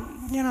 well,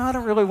 I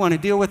don't really want to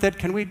deal with it.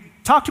 Can we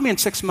talk to me in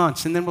 6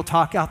 months and then we'll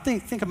talk? I'll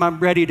think if I'm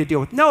ready to deal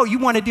with it. No, you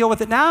want to deal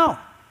with it now.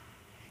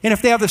 And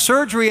if they have the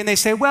surgery and they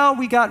say, well,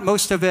 we got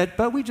most of it,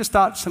 but we just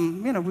thought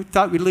we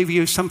thought we'd leave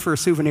you some for a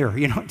souvenir,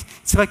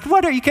 It's like,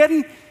 what, are you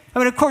kidding? I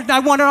mean, of course, I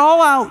want it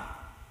all out.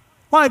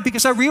 Why?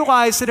 Because I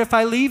realize that if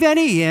I leave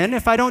any in,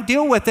 if I don't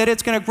deal with it,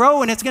 it's going to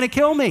grow and it's going to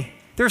kill me.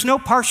 There's no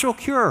partial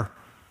cure.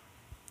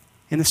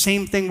 And the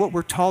same thing, what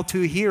we're told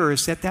to here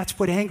is that's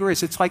what anger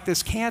is. It's like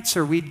this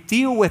cancer. We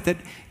deal with it.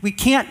 We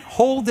can't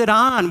hold it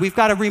on. We've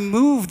got to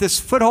remove this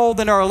foothold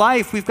in our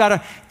life. We've got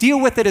to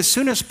deal with it as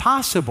soon as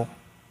possible.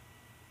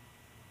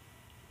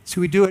 So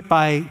we do it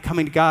by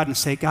coming to God and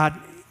say, God,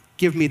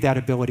 give me that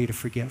ability to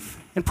forgive.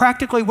 And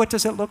practically, what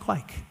does it look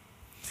like?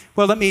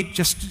 Well, let me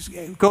just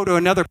go to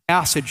another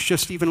passage,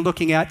 just even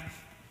looking at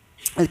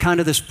kind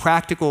of this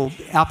practical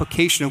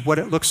application of what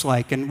it looks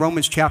like. In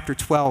Romans chapter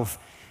 12,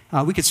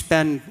 we could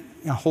spend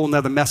a whole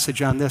nother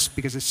message on this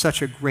because it's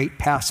such a great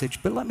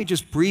passage. But let me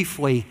just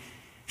briefly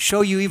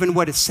show you even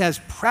what it says.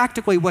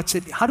 Practically,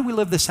 how do we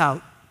live this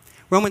out?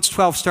 Romans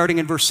 12, starting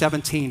in verse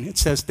 17, it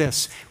says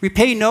this: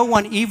 repay no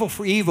one evil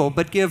for evil,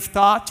 but give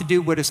thought to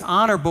do what is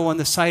honorable in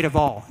the sight of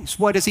all. So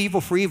what is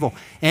evil for evil?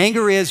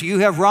 Anger is, you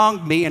have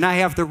wronged me and I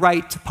have the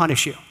right to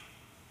punish you.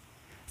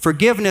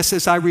 Forgiveness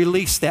is, I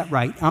release that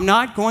right. I'm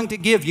not going to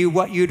give you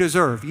what you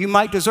deserve. You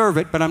might deserve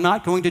it, but I'm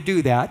not going to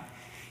do that.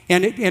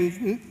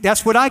 And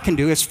that's what I can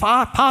do. As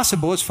far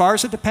possible, as far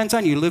as it depends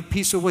on you, live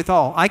peaceably with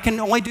all. I can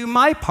only do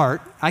my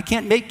part. I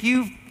can't make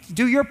you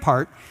do your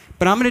part,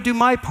 but I'm going to do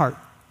my part.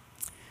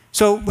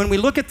 So when we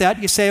look at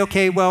that, you say,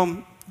 okay,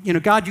 well,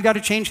 God, you got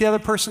to change the other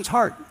person's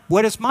heart.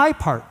 What is my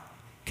part?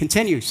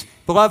 Continues,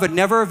 beloved,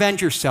 never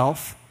avenge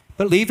yourself,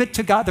 but leave it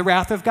to God, the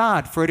wrath of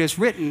God. For it is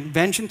written,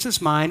 vengeance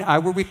is mine, I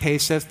will repay,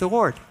 says the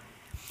Lord.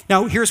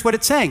 Now, here's what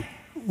it's saying.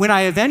 When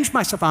I avenge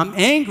myself, I'm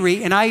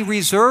angry, and I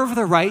reserve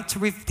the right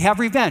to have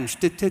revenge,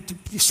 to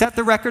set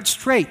the record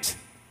straight.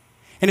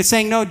 And it's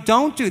saying, no,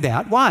 don't do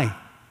that. Why?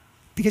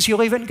 Because you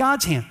leave it in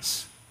God's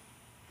hands.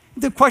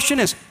 The question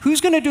is,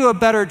 who's going to do a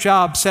better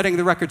job setting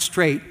the record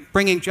straight,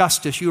 bringing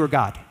justice, you or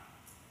God?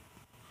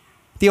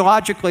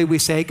 Theologically, we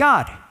say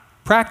God.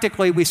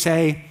 Practically, we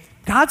say,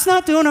 God's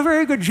not doing a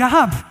very good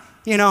job.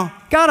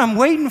 God, I'm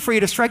waiting for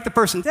you to strike the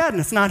person dead, and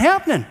it's not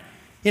happening.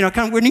 When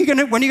are you going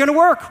to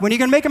work? When are you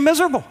going to make them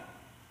miserable?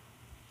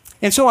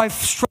 And so I've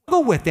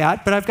struggled with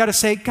that, but I've got to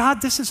say,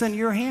 God, this is in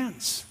your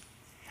hands.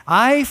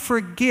 I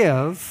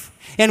forgive,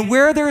 and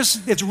where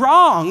it's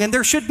wrong and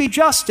there should be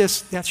justice,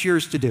 that's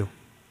yours to do.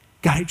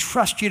 God, I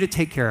trust you to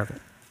take care of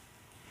it.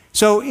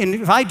 So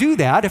if I do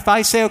that, if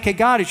I say, okay,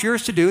 God, it's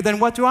yours to do, then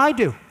what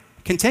do?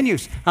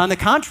 Continues. On the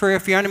contrary,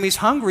 if your enemy's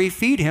hungry,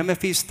 feed him.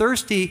 If he's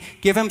thirsty,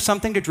 give him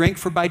something to drink,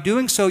 for by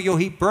doing so, you'll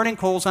heap burning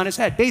coals on his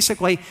head.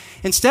 Basically,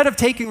 instead of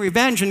taking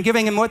revenge and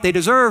giving them what they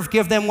deserve,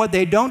 give them what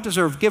they don't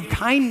deserve. Give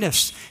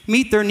kindness,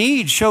 meet their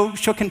needs, show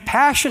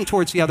compassion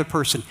towards the other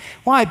person.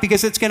 Why?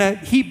 Because it's going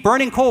to heap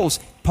burning coals.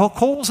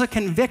 Coals of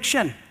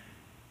conviction.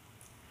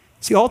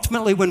 See,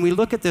 ultimately, when we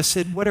look at this,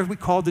 what are we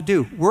called to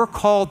do? We're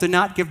called to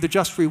not give the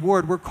just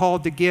reward. We're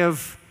called to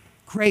give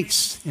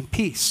grace and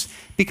peace.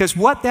 Because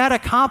what that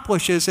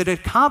accomplishes, it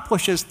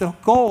accomplishes the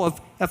goal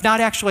of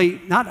not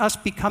us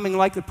becoming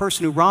like the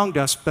person who wronged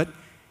us, but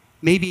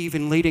maybe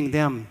even leading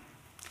them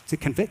to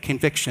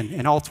conviction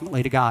and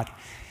ultimately to God.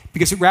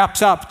 Because it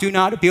wraps up, do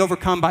not be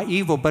overcome by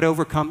evil, but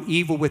overcome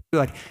evil with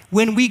good.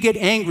 When we get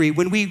angry,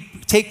 when we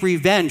take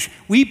revenge,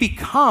 we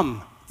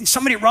become,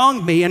 somebody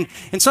wronged me, and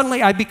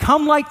suddenly I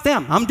become like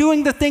them. I'm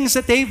doing the things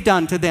that they've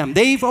done to them.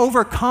 They've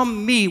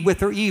overcome me with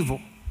their evil.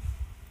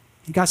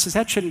 And God says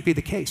that shouldn't be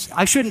the case.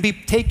 I shouldn't be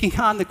taking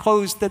on the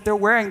clothes that they're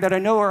wearing that I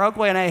know are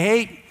ugly and I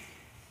hate.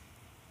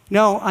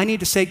 No, I need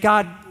to say,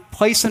 God,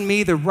 place in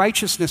me the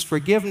righteousness,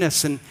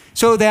 forgiveness, and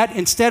so that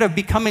instead of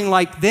becoming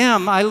like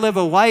them, I live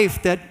a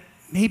life that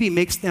maybe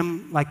makes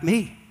them like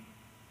me,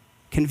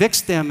 convicts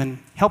them and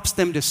helps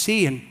them to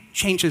see and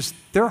changes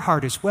their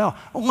heart as well.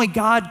 Only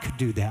God could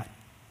do that.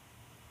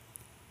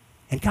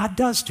 And God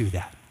does do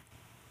that.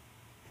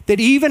 That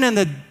even in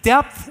the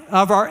depth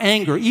of our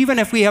anger, even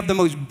if we have the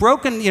most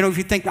broken, if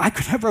you think, I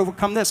could never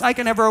overcome this, I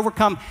can never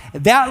overcome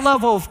that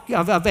level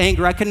of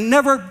anger, I can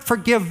never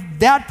forgive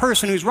that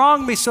person who's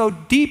wronged me so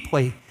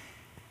deeply.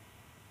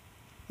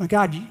 My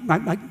God,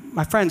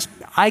 my friends,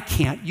 I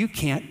can't, you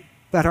can't,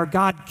 but our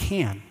God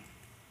can.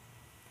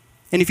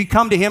 And if you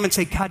come to him and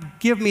say, God,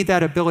 give me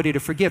that ability to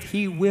forgive,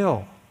 he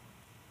will.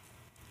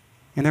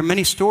 And there are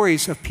many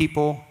stories of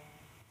people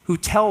who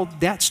tell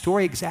that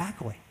story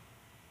exactly.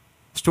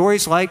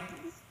 Stories like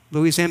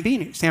Louis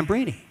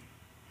Zamperini,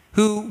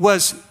 who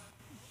was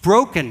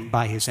broken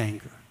by his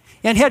anger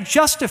and had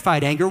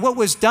justified anger. What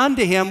was done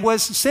to him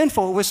was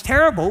sinful, it was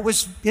terrible,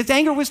 his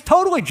anger was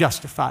totally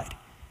justified.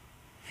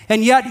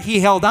 And yet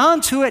he held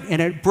on to it,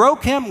 and it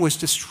broke him, was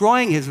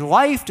destroying his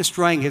life,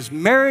 destroying his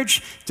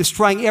marriage,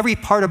 destroying every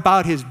part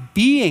about his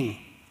being.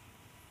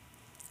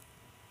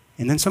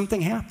 And then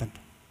something happened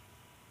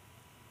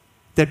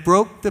that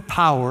broke the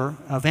power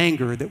of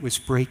anger that was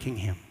breaking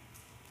him.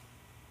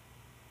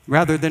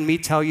 Rather than me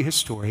tell you his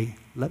story,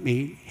 let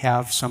me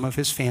have some of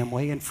his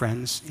family and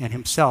friends and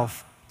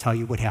himself tell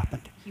you what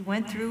happened. He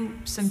went through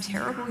some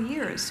terrible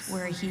years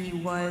where he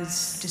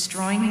was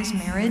destroying his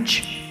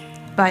marriage.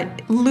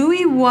 But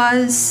Louis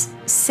was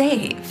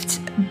saved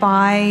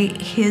by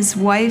his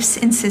wife's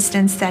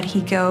insistence that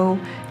he go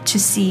to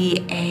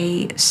see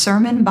a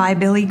sermon by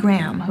Billy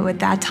Graham, who at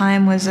that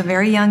time was a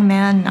very young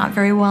man, not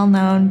very well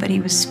known, but he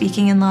was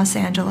speaking in Los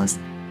Angeles.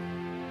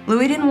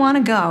 Louis didn't want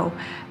to go,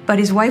 but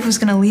his wife was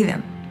going to leave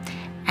him.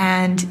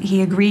 And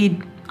he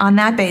agreed on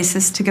that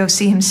basis to go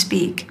see him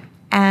speak.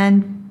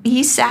 And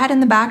he sat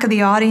in the back of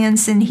the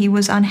audience and he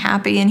was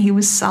unhappy and he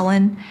was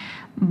sullen,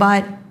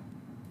 but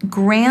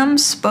Graham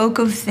spoke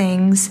of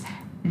things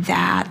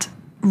that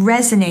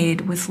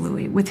resonated with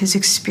Louis, with his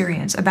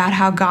experience about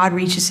how God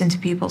reaches into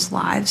people's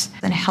lives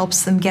and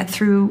helps them get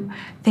through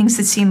things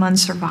that seem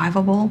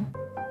unsurvivable.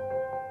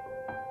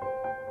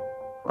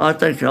 I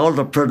think all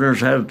the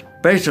prisoners had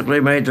basically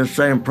made the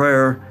same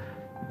prayer: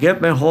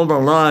 get me home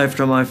alive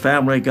to my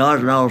family,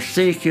 God, and I'll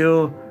seek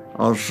you,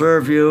 I'll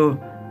serve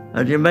you.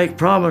 And you make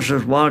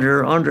promises while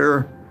you're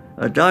under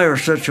a dire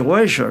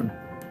situation.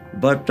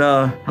 But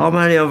how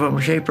many of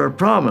them keep their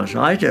promise?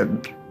 I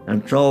didn't.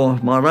 And so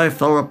my life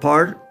fell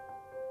apart.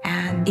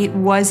 And it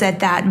was at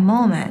that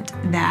moment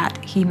that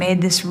he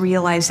made this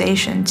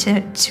realization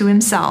to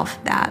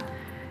himself that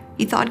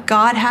he thought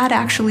God had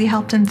actually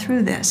helped him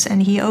through this,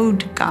 and he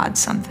owed God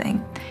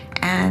something.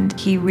 And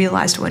he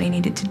realized what he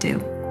needed to do.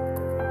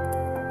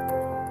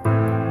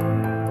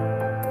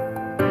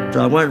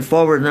 So I went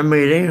forward in the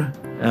meeting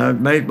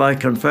and made my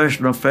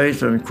confession of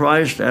faith in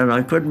Christ, and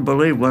I couldn't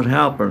believe what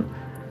happened.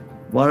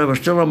 While I was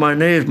still on my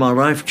knees, my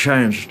life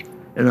changed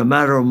in a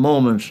matter of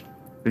moments,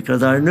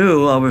 because I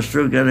knew I was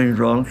through getting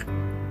drunk,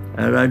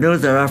 and I knew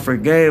that I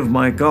forgave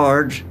my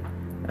guards,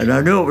 and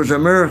I knew it was a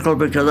miracle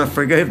because I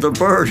forgave the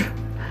bird.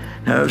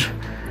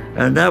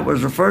 And that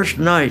was the first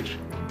night.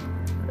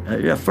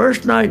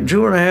 First night in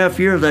 2.5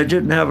 years I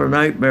didn't have a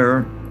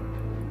nightmare,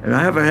 and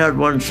I haven't had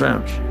one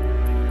since.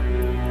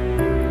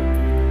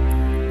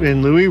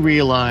 And Louis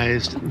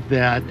realized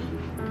that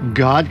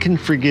God can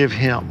forgive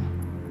him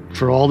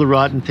for all the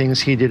rotten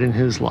things he did in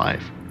his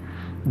life,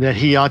 that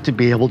he ought to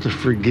be able to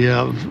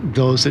forgive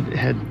those that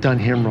had done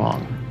him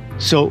wrong.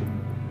 So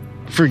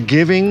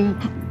forgiving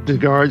the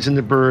guards and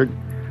the bird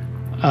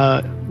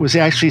was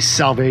actually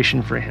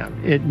salvation for him.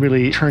 It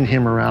really turned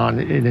him around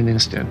in an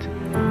instant.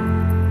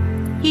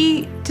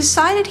 He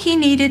decided he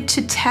needed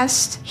to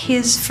test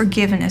his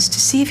forgiveness to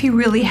see if he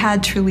really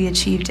had truly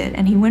achieved it.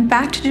 And he went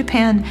back to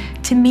Japan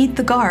to meet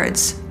the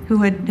guards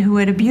who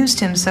had abused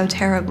him so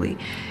terribly.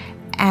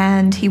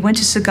 And he went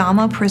to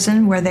Sagama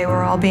prison where they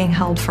were all being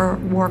held for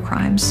war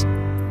crimes.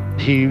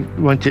 He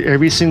went to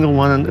every single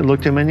one and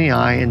looked him in the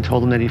eye and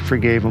told them that he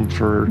forgave him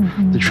for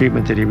the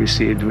treatment that he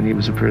received when he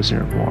was a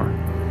prisoner of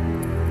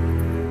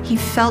war. He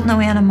felt no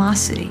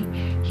animosity.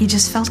 He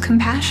just felt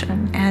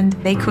compassion, and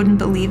they couldn't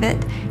believe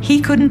it.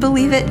 He couldn't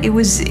believe it. It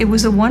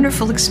was a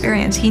wonderful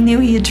experience. He knew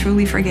he had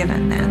truly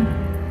forgiven then.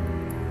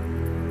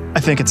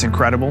 I think it's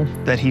incredible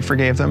that he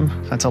forgave them.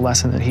 That's a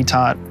lesson that he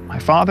taught my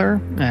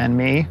father and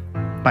me.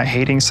 By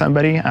hating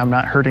somebody, I'm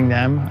not hurting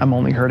them, I'm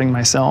only hurting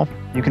myself.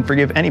 You can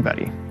forgive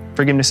anybody.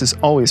 Forgiveness is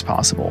always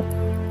possible.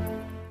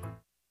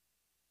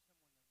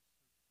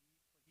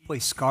 deeply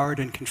scarred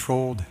and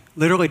controlled,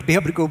 literally to be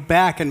able to go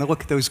back and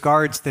look at those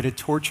guards that had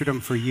tortured him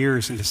for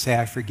years and to say,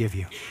 I forgive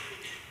you.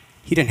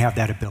 He didn't have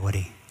that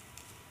ability.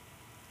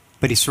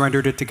 But he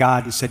surrendered it to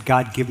God and said,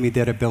 God, give me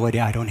that ability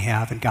I don't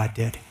have, and God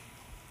did.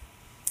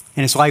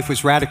 And his life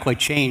was radically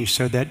changed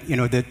so that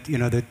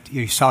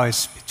you saw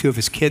two of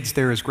his kids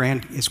there, his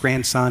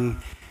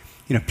grandson,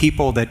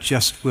 people that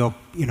just will,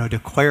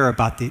 declare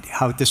about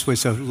how this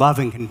was a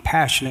loving,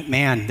 compassionate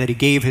man, that he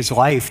gave his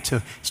life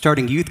to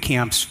starting youth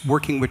camps,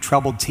 working with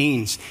troubled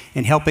teens,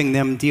 and helping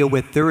them deal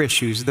with their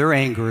issues, their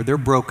anger, their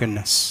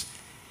brokenness,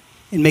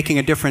 and making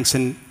a difference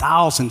in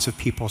thousands of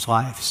people's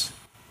lives.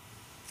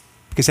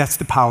 Because that's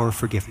the power of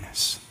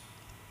forgiveness.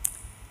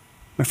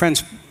 My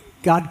friends,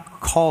 God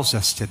calls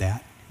us to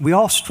that. We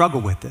all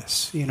struggle with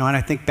this, and I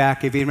think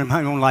back, even in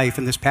my own life,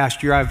 in this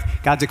past year,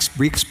 God's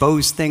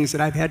re-exposed things that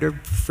I've had to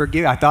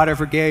forgive. I thought I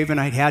forgave, and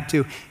I'd had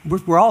to.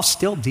 We're all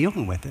still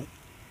dealing with it.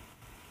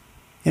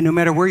 And no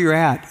matter where you're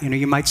at,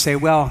 you might say,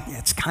 well,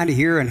 it's kind of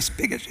here, and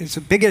it's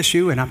a big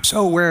issue, and I'm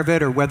so aware of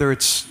it, or whether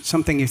it's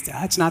something,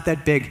 it's not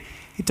that big.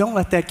 Don't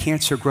let that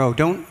cancer grow.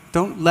 Don't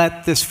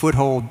let this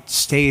foothold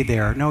stay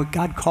there. No,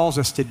 God calls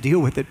us to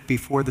deal with it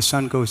before the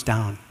sun goes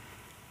down.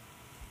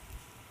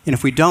 And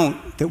if we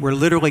don't, that we're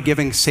literally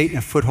giving Satan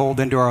a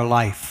foothold into our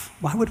life.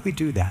 Why would we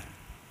do that?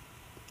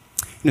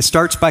 And it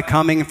starts by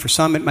coming, and for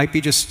some it might be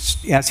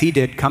just as he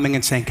did, coming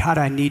and saying, God,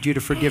 I need you to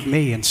forgive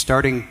me. And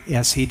starting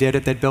as he did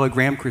at that Billy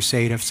Graham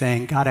crusade of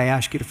saying, God, I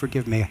ask you to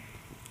forgive me.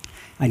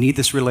 I need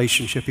this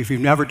relationship. If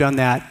you've never done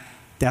that,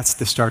 that's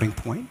the starting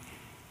point.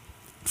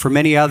 For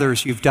many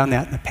others, you've done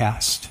that in the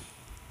past.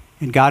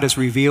 And God is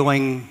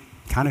revealing,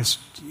 kind of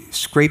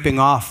scraping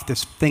off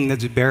this thing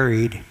that's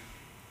buried.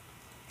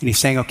 And he's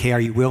saying, okay, are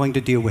you willing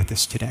to deal with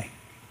this today?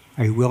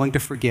 Are you willing to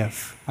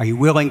forgive? Are you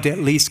willing to at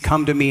least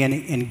come to me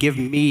and give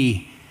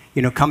me,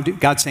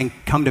 God's saying,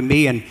 come to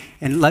me and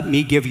let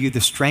me give you the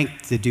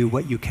strength to do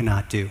what you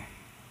cannot do,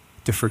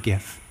 to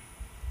forgive.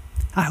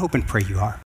 I hope and pray you are.